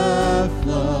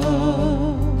overflow.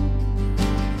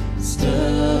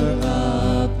 Stir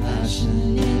a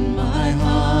passion in my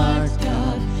heart,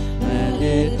 God. Let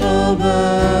it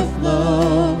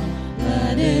overflow.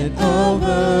 Let it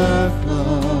overflow.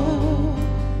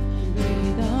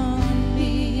 Breathe on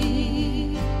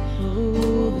me,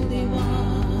 Holy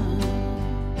One.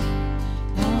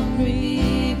 Come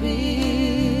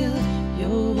reveal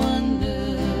Your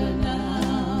wonder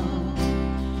now.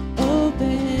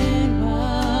 Open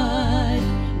wide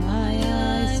my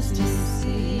eyes to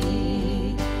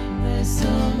see. There's so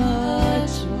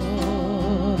much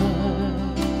more.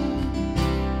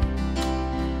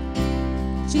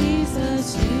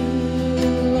 Jesus,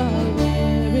 You are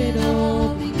where it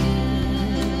all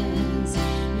begins.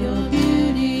 Your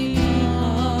beauty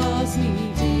calls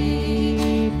me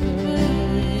deeper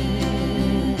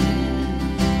in.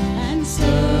 And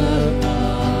stir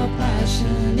a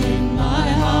passion in my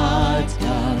heart,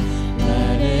 God.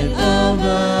 Let it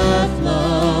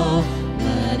overflow.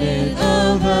 Let it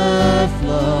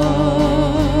overflow.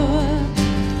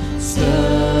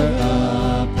 Stir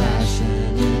a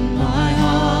passion in my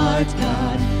heart,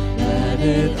 God. Let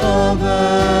it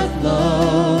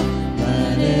overflow.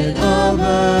 Let it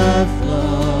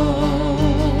overflow.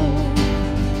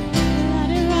 Let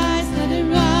it rise, let it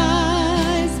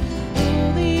rise.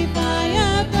 Holy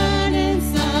fire burn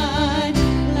inside.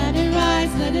 Let it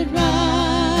rise, let it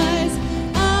rise.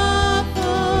 Up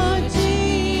for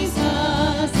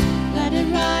Jesus. Let it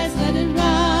rise, let it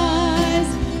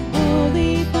rise.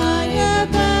 Holy fire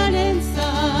burn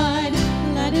inside.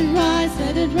 Let it rise,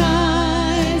 let it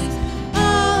rise.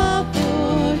 Up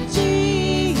for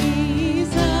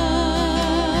Jesus.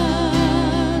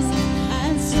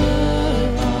 And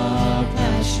stir a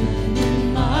passion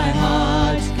in my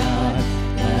heart, God.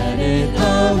 Let it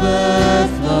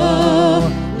overflow.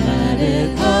 Let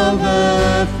it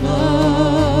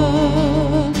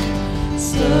overflow.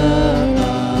 Stir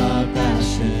a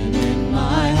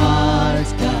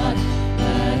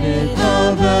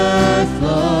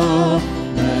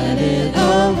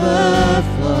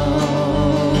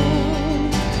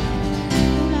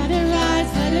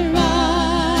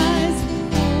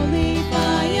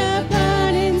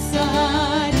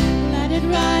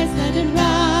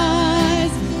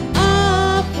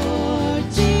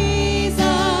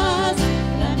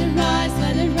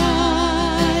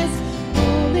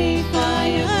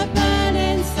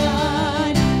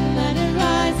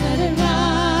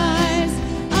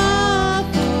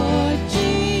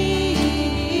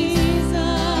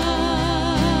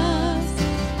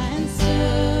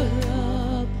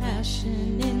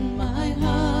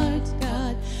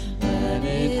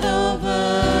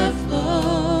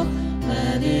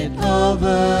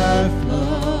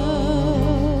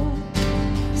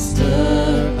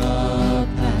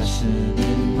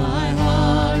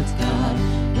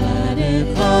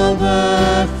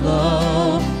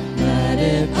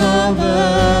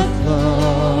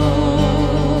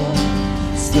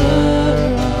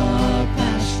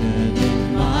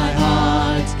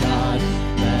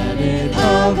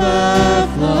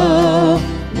overflow,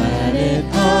 let it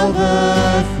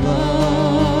overflow.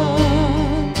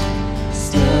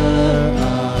 Stir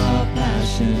up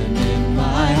passion in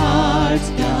my heart,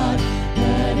 God,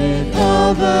 let it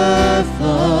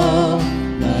overflow,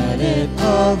 let it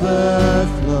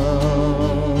overflow.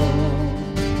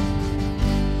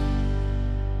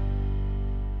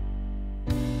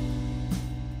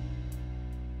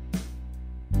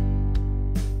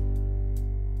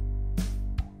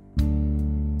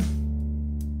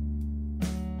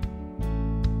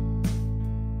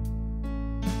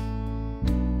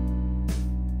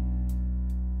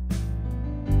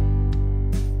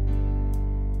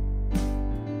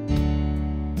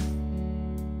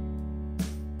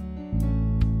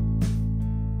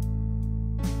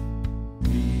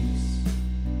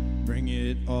 Bring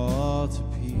it all to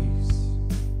peace.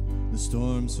 The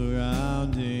storm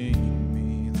surrounding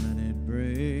me, let it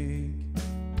break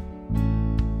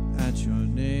at your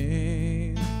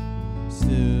name.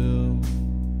 Still,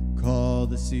 call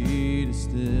the sea to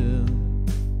still,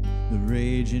 the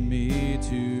rage in me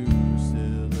to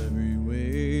still every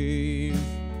wave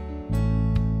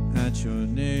at your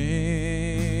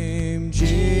name.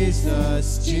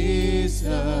 Jesus,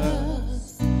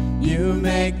 Jesus, you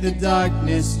make the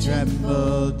darkness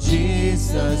tremble.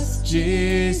 Jesus,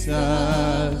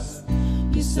 Jesus,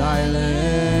 you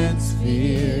silence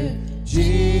fear.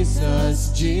 Jesus,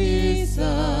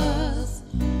 Jesus,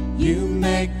 you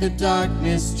make the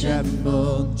darkness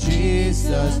tremble.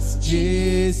 Jesus,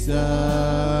 Jesus.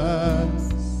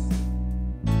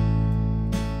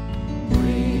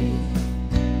 Breathe,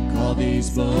 call these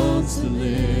bones to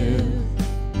live,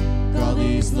 call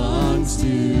these lungs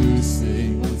to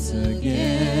sing once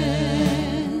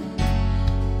again.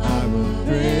 I will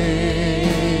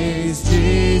praise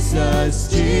Jesus,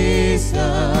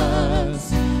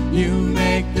 Jesus, you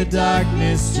make the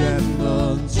darkness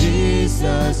tremble.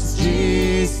 Jesus,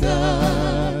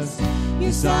 Jesus,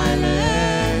 you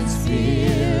silence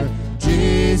fear.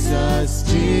 Jesus,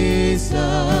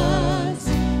 Jesus,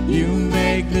 you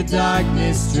make the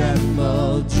darkness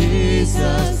tremble.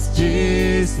 Jesus,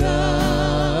 Jesus.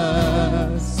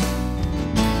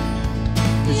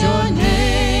 'Cause your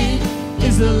name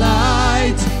is the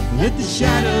light that the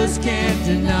shadows can't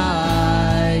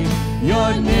deny.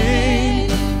 Your name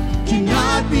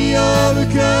cannot be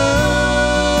overcome.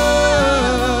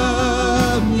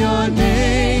 Your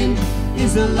name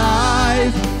is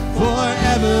alive,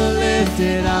 forever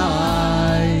lifted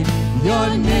high.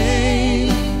 Your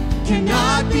name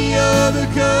cannot be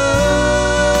overcome.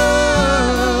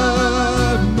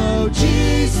 Oh,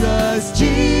 Jesus,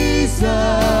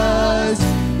 Jesus,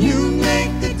 you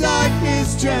make the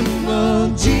darkness tremble.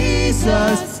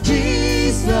 Jesus,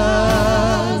 Jesus,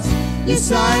 you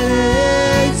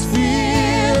silence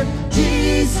fear.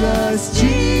 Jesus,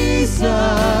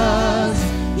 Jesus,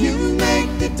 you make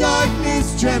the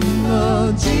darkness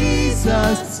tremble.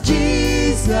 Jesus,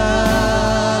 Jesus.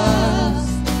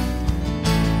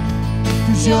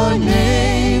 'Cause your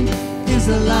name is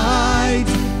a light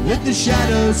that the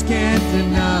shadows can't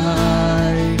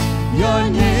deny. Your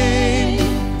name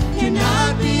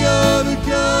cannot be overcome.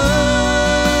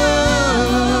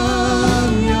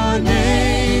 Your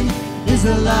name is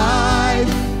alive,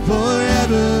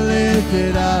 forever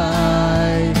lifted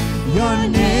high. Your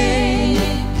name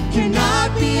cannot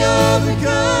be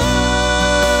overcome.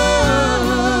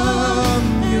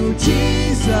 You,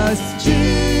 Jesus,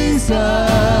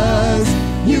 Jesus,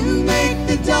 you make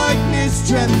the darkness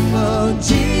tremble.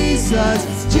 Jesus,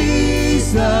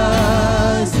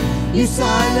 Jesus, you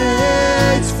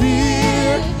silence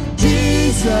fear.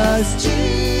 Jesus,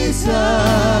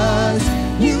 Jesus,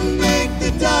 you make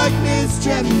the darkness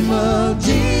tremble.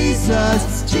 Jesus,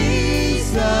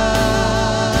 Jesus.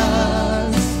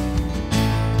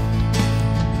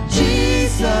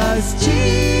 Jesus,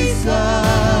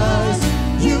 Jesus,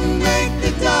 you make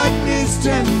the darkness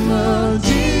tremble.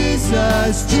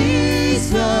 Jesus,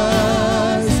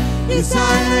 Jesus, you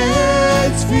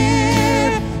silence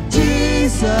fear.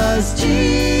 Jesus,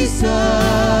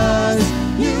 Jesus,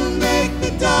 you make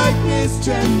the darkness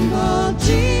tremble.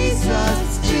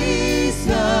 Jesus,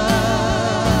 Jesus.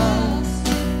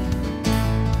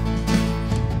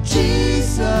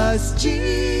 Jesus,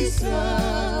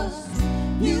 Jesus,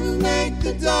 you make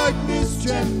the darkness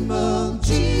tremble.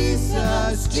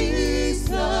 Jesus,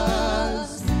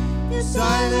 Jesus, you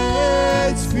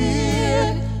silence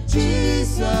fear.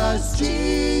 Jesus,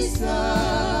 Jesus.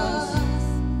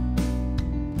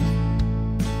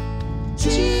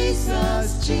 Jesus,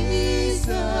 Jesus.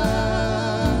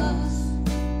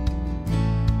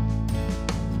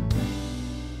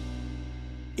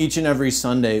 Each and every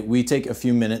Sunday, we take a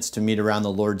few minutes to meet around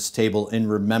the Lord's table in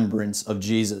remembrance of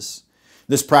Jesus.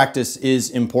 This practice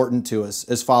is important to us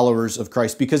as followers of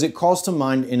Christ because it calls to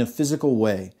mind in a physical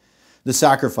way the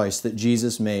sacrifice that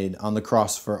Jesus made on the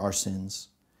cross for our sins.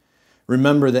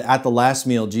 Remember that at the last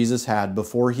meal Jesus had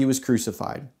before he was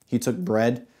crucified, he took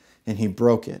bread and he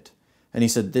broke it. And he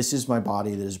said, "This is my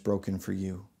body that is broken for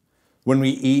you." When we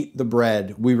eat the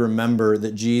bread, we remember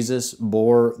that Jesus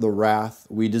bore the wrath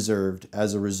we deserved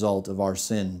as a result of our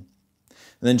sin.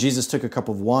 And then Jesus took a cup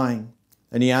of wine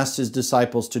and he asked his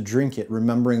disciples to drink it,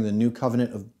 remembering the new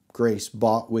covenant of grace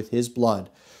bought with his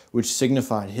blood, which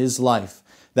signified his life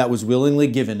that was willingly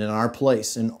given in our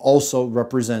place and also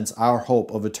represents our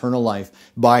hope of eternal life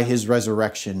by his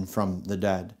resurrection from the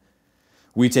dead.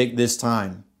 We take this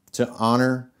time to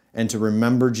honor and to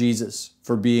remember Jesus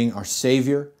for being our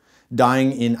Savior,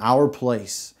 dying in our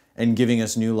place, and giving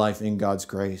us new life in God's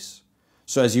grace.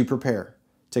 So as you prepare,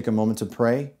 take a moment to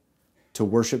pray, to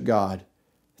worship God,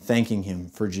 thanking him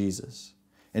for Jesus.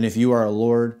 And if you are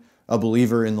a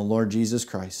believer in the Lord Jesus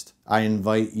Christ, I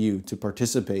invite you to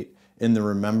participate in the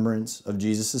remembrance of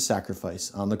Jesus'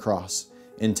 sacrifice on the cross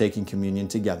in taking communion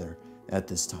together at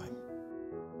this time.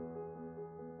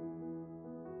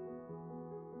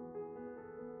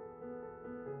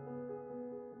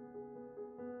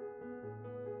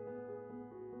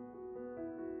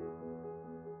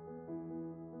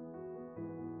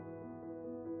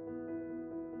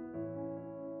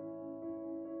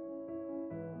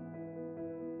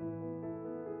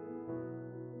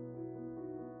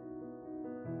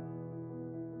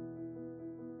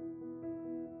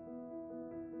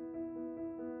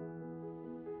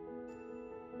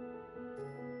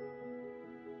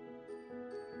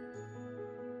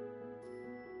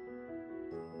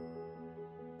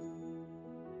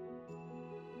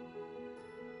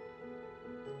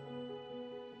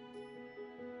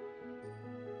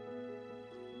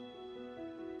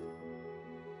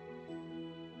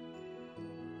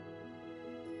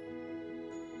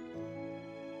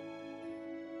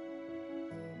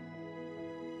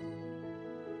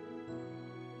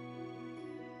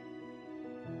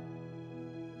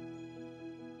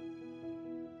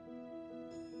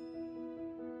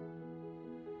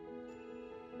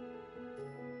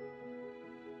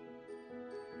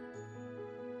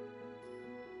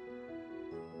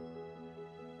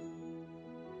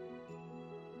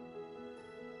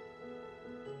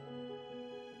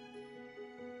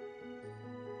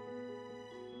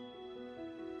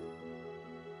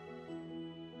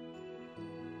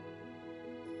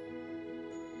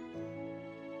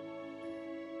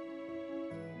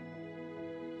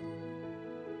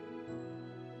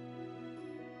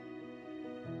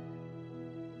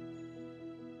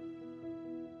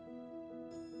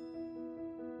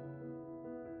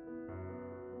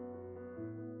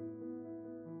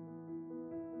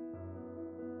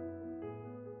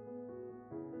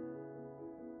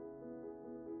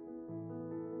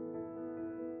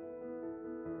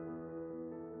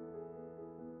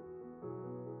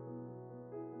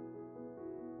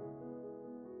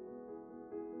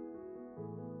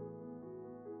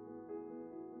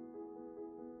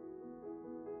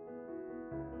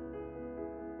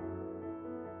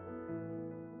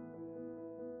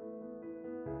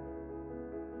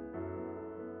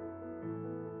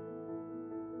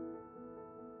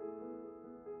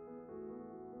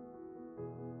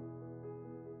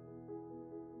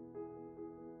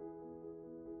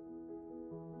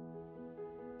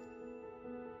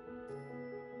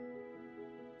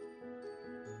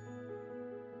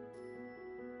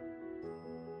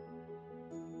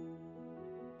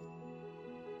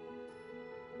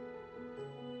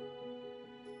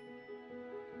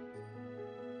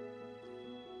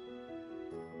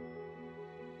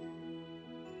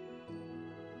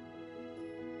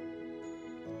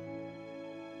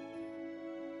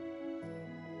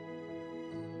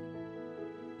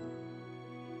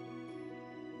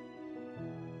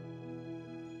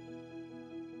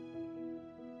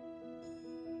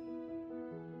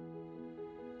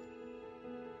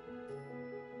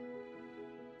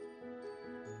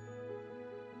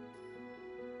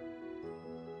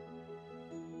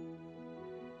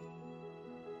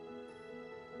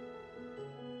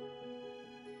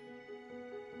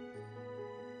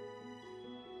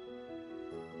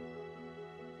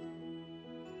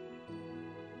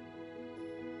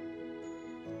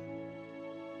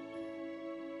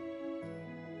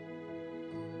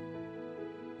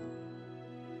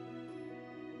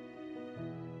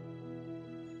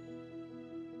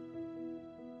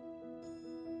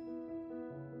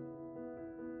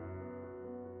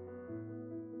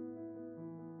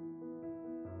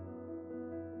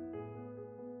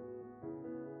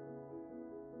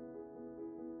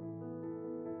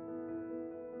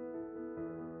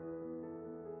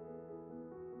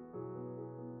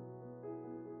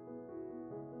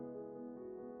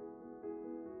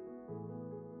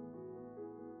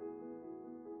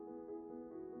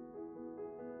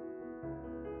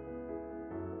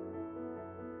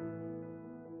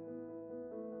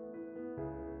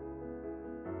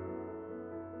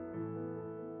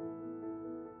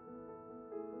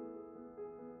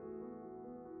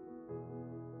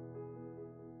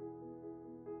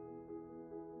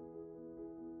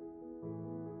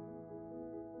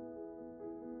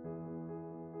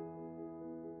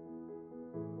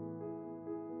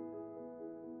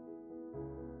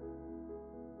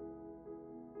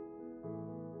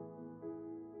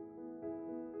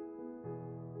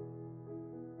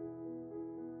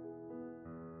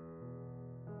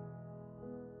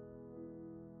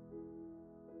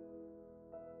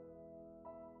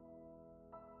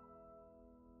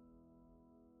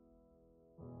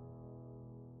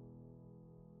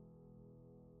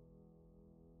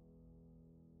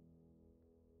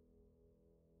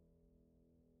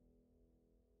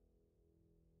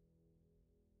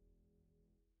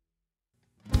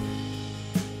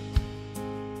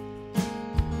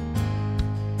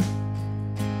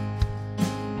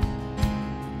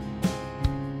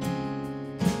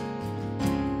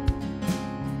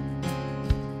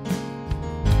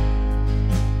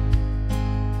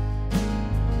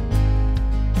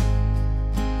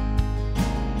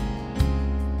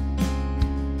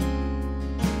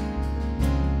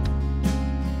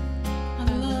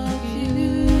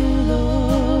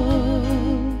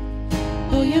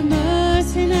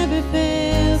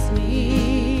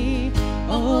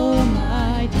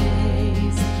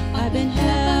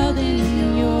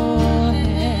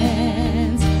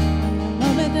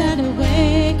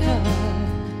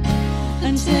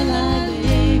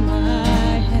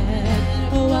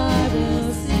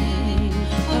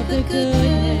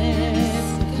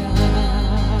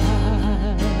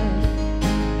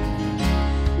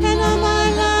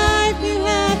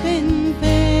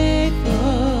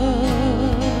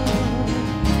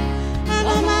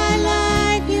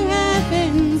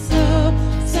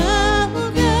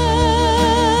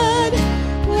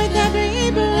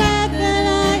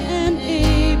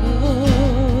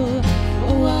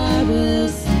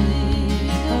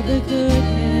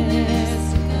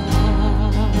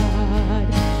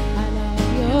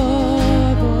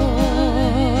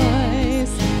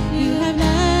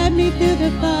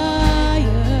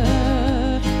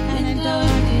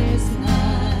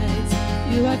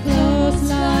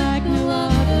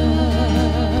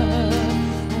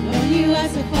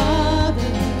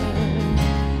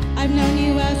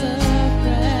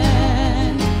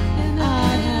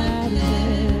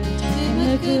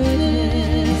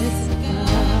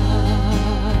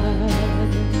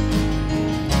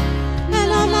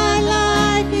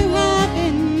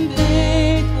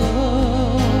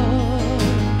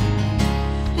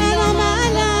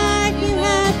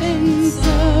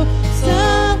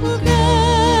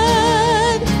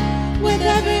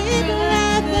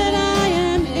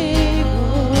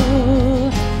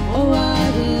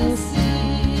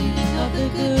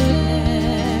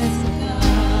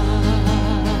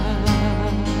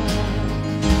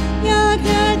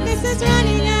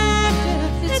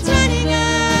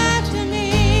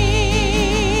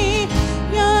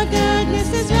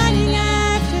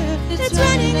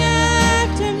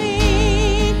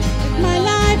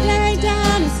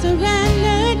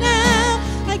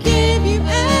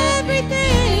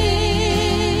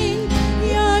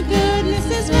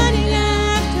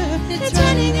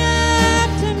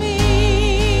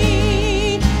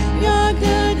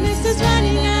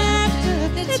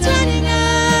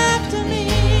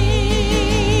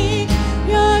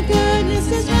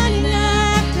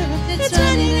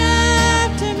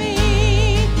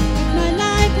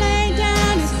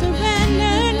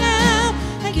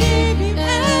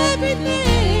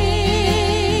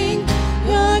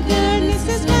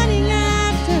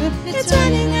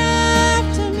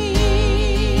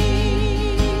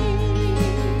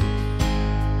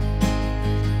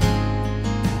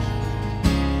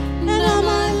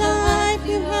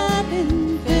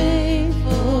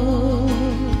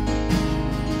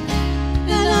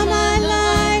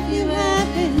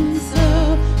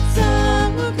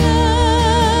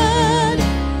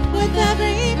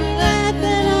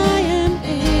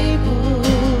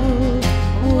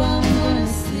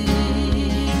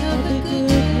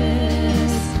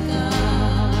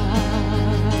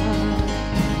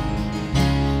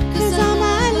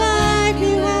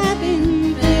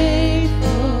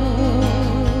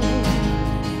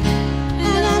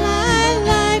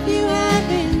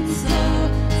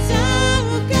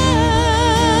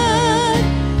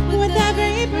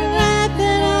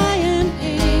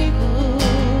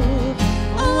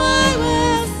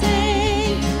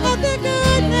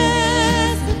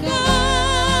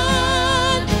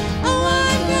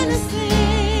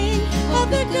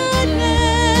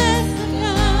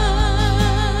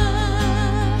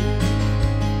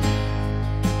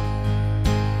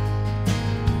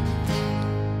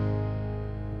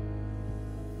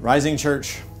 Rising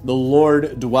Church, the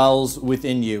Lord dwells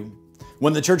within you.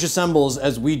 When the church assembles,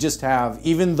 as we just have,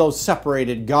 even though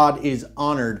separated, God is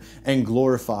honored and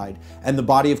glorified, and the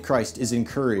body of Christ is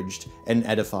encouraged and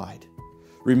edified.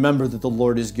 Remember that the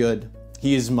Lord is good,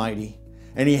 He is mighty,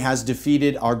 and He has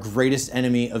defeated our greatest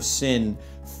enemy of sin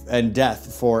and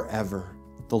death forever.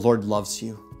 The Lord loves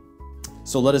you.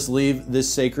 So let us leave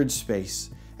this sacred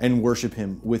space and worship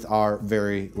Him with our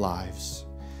very lives.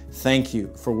 Thank you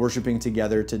for worshiping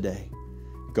together today.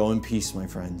 Go in peace, my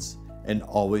friends, and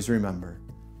always remember,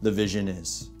 the vision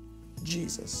is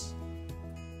Jesus.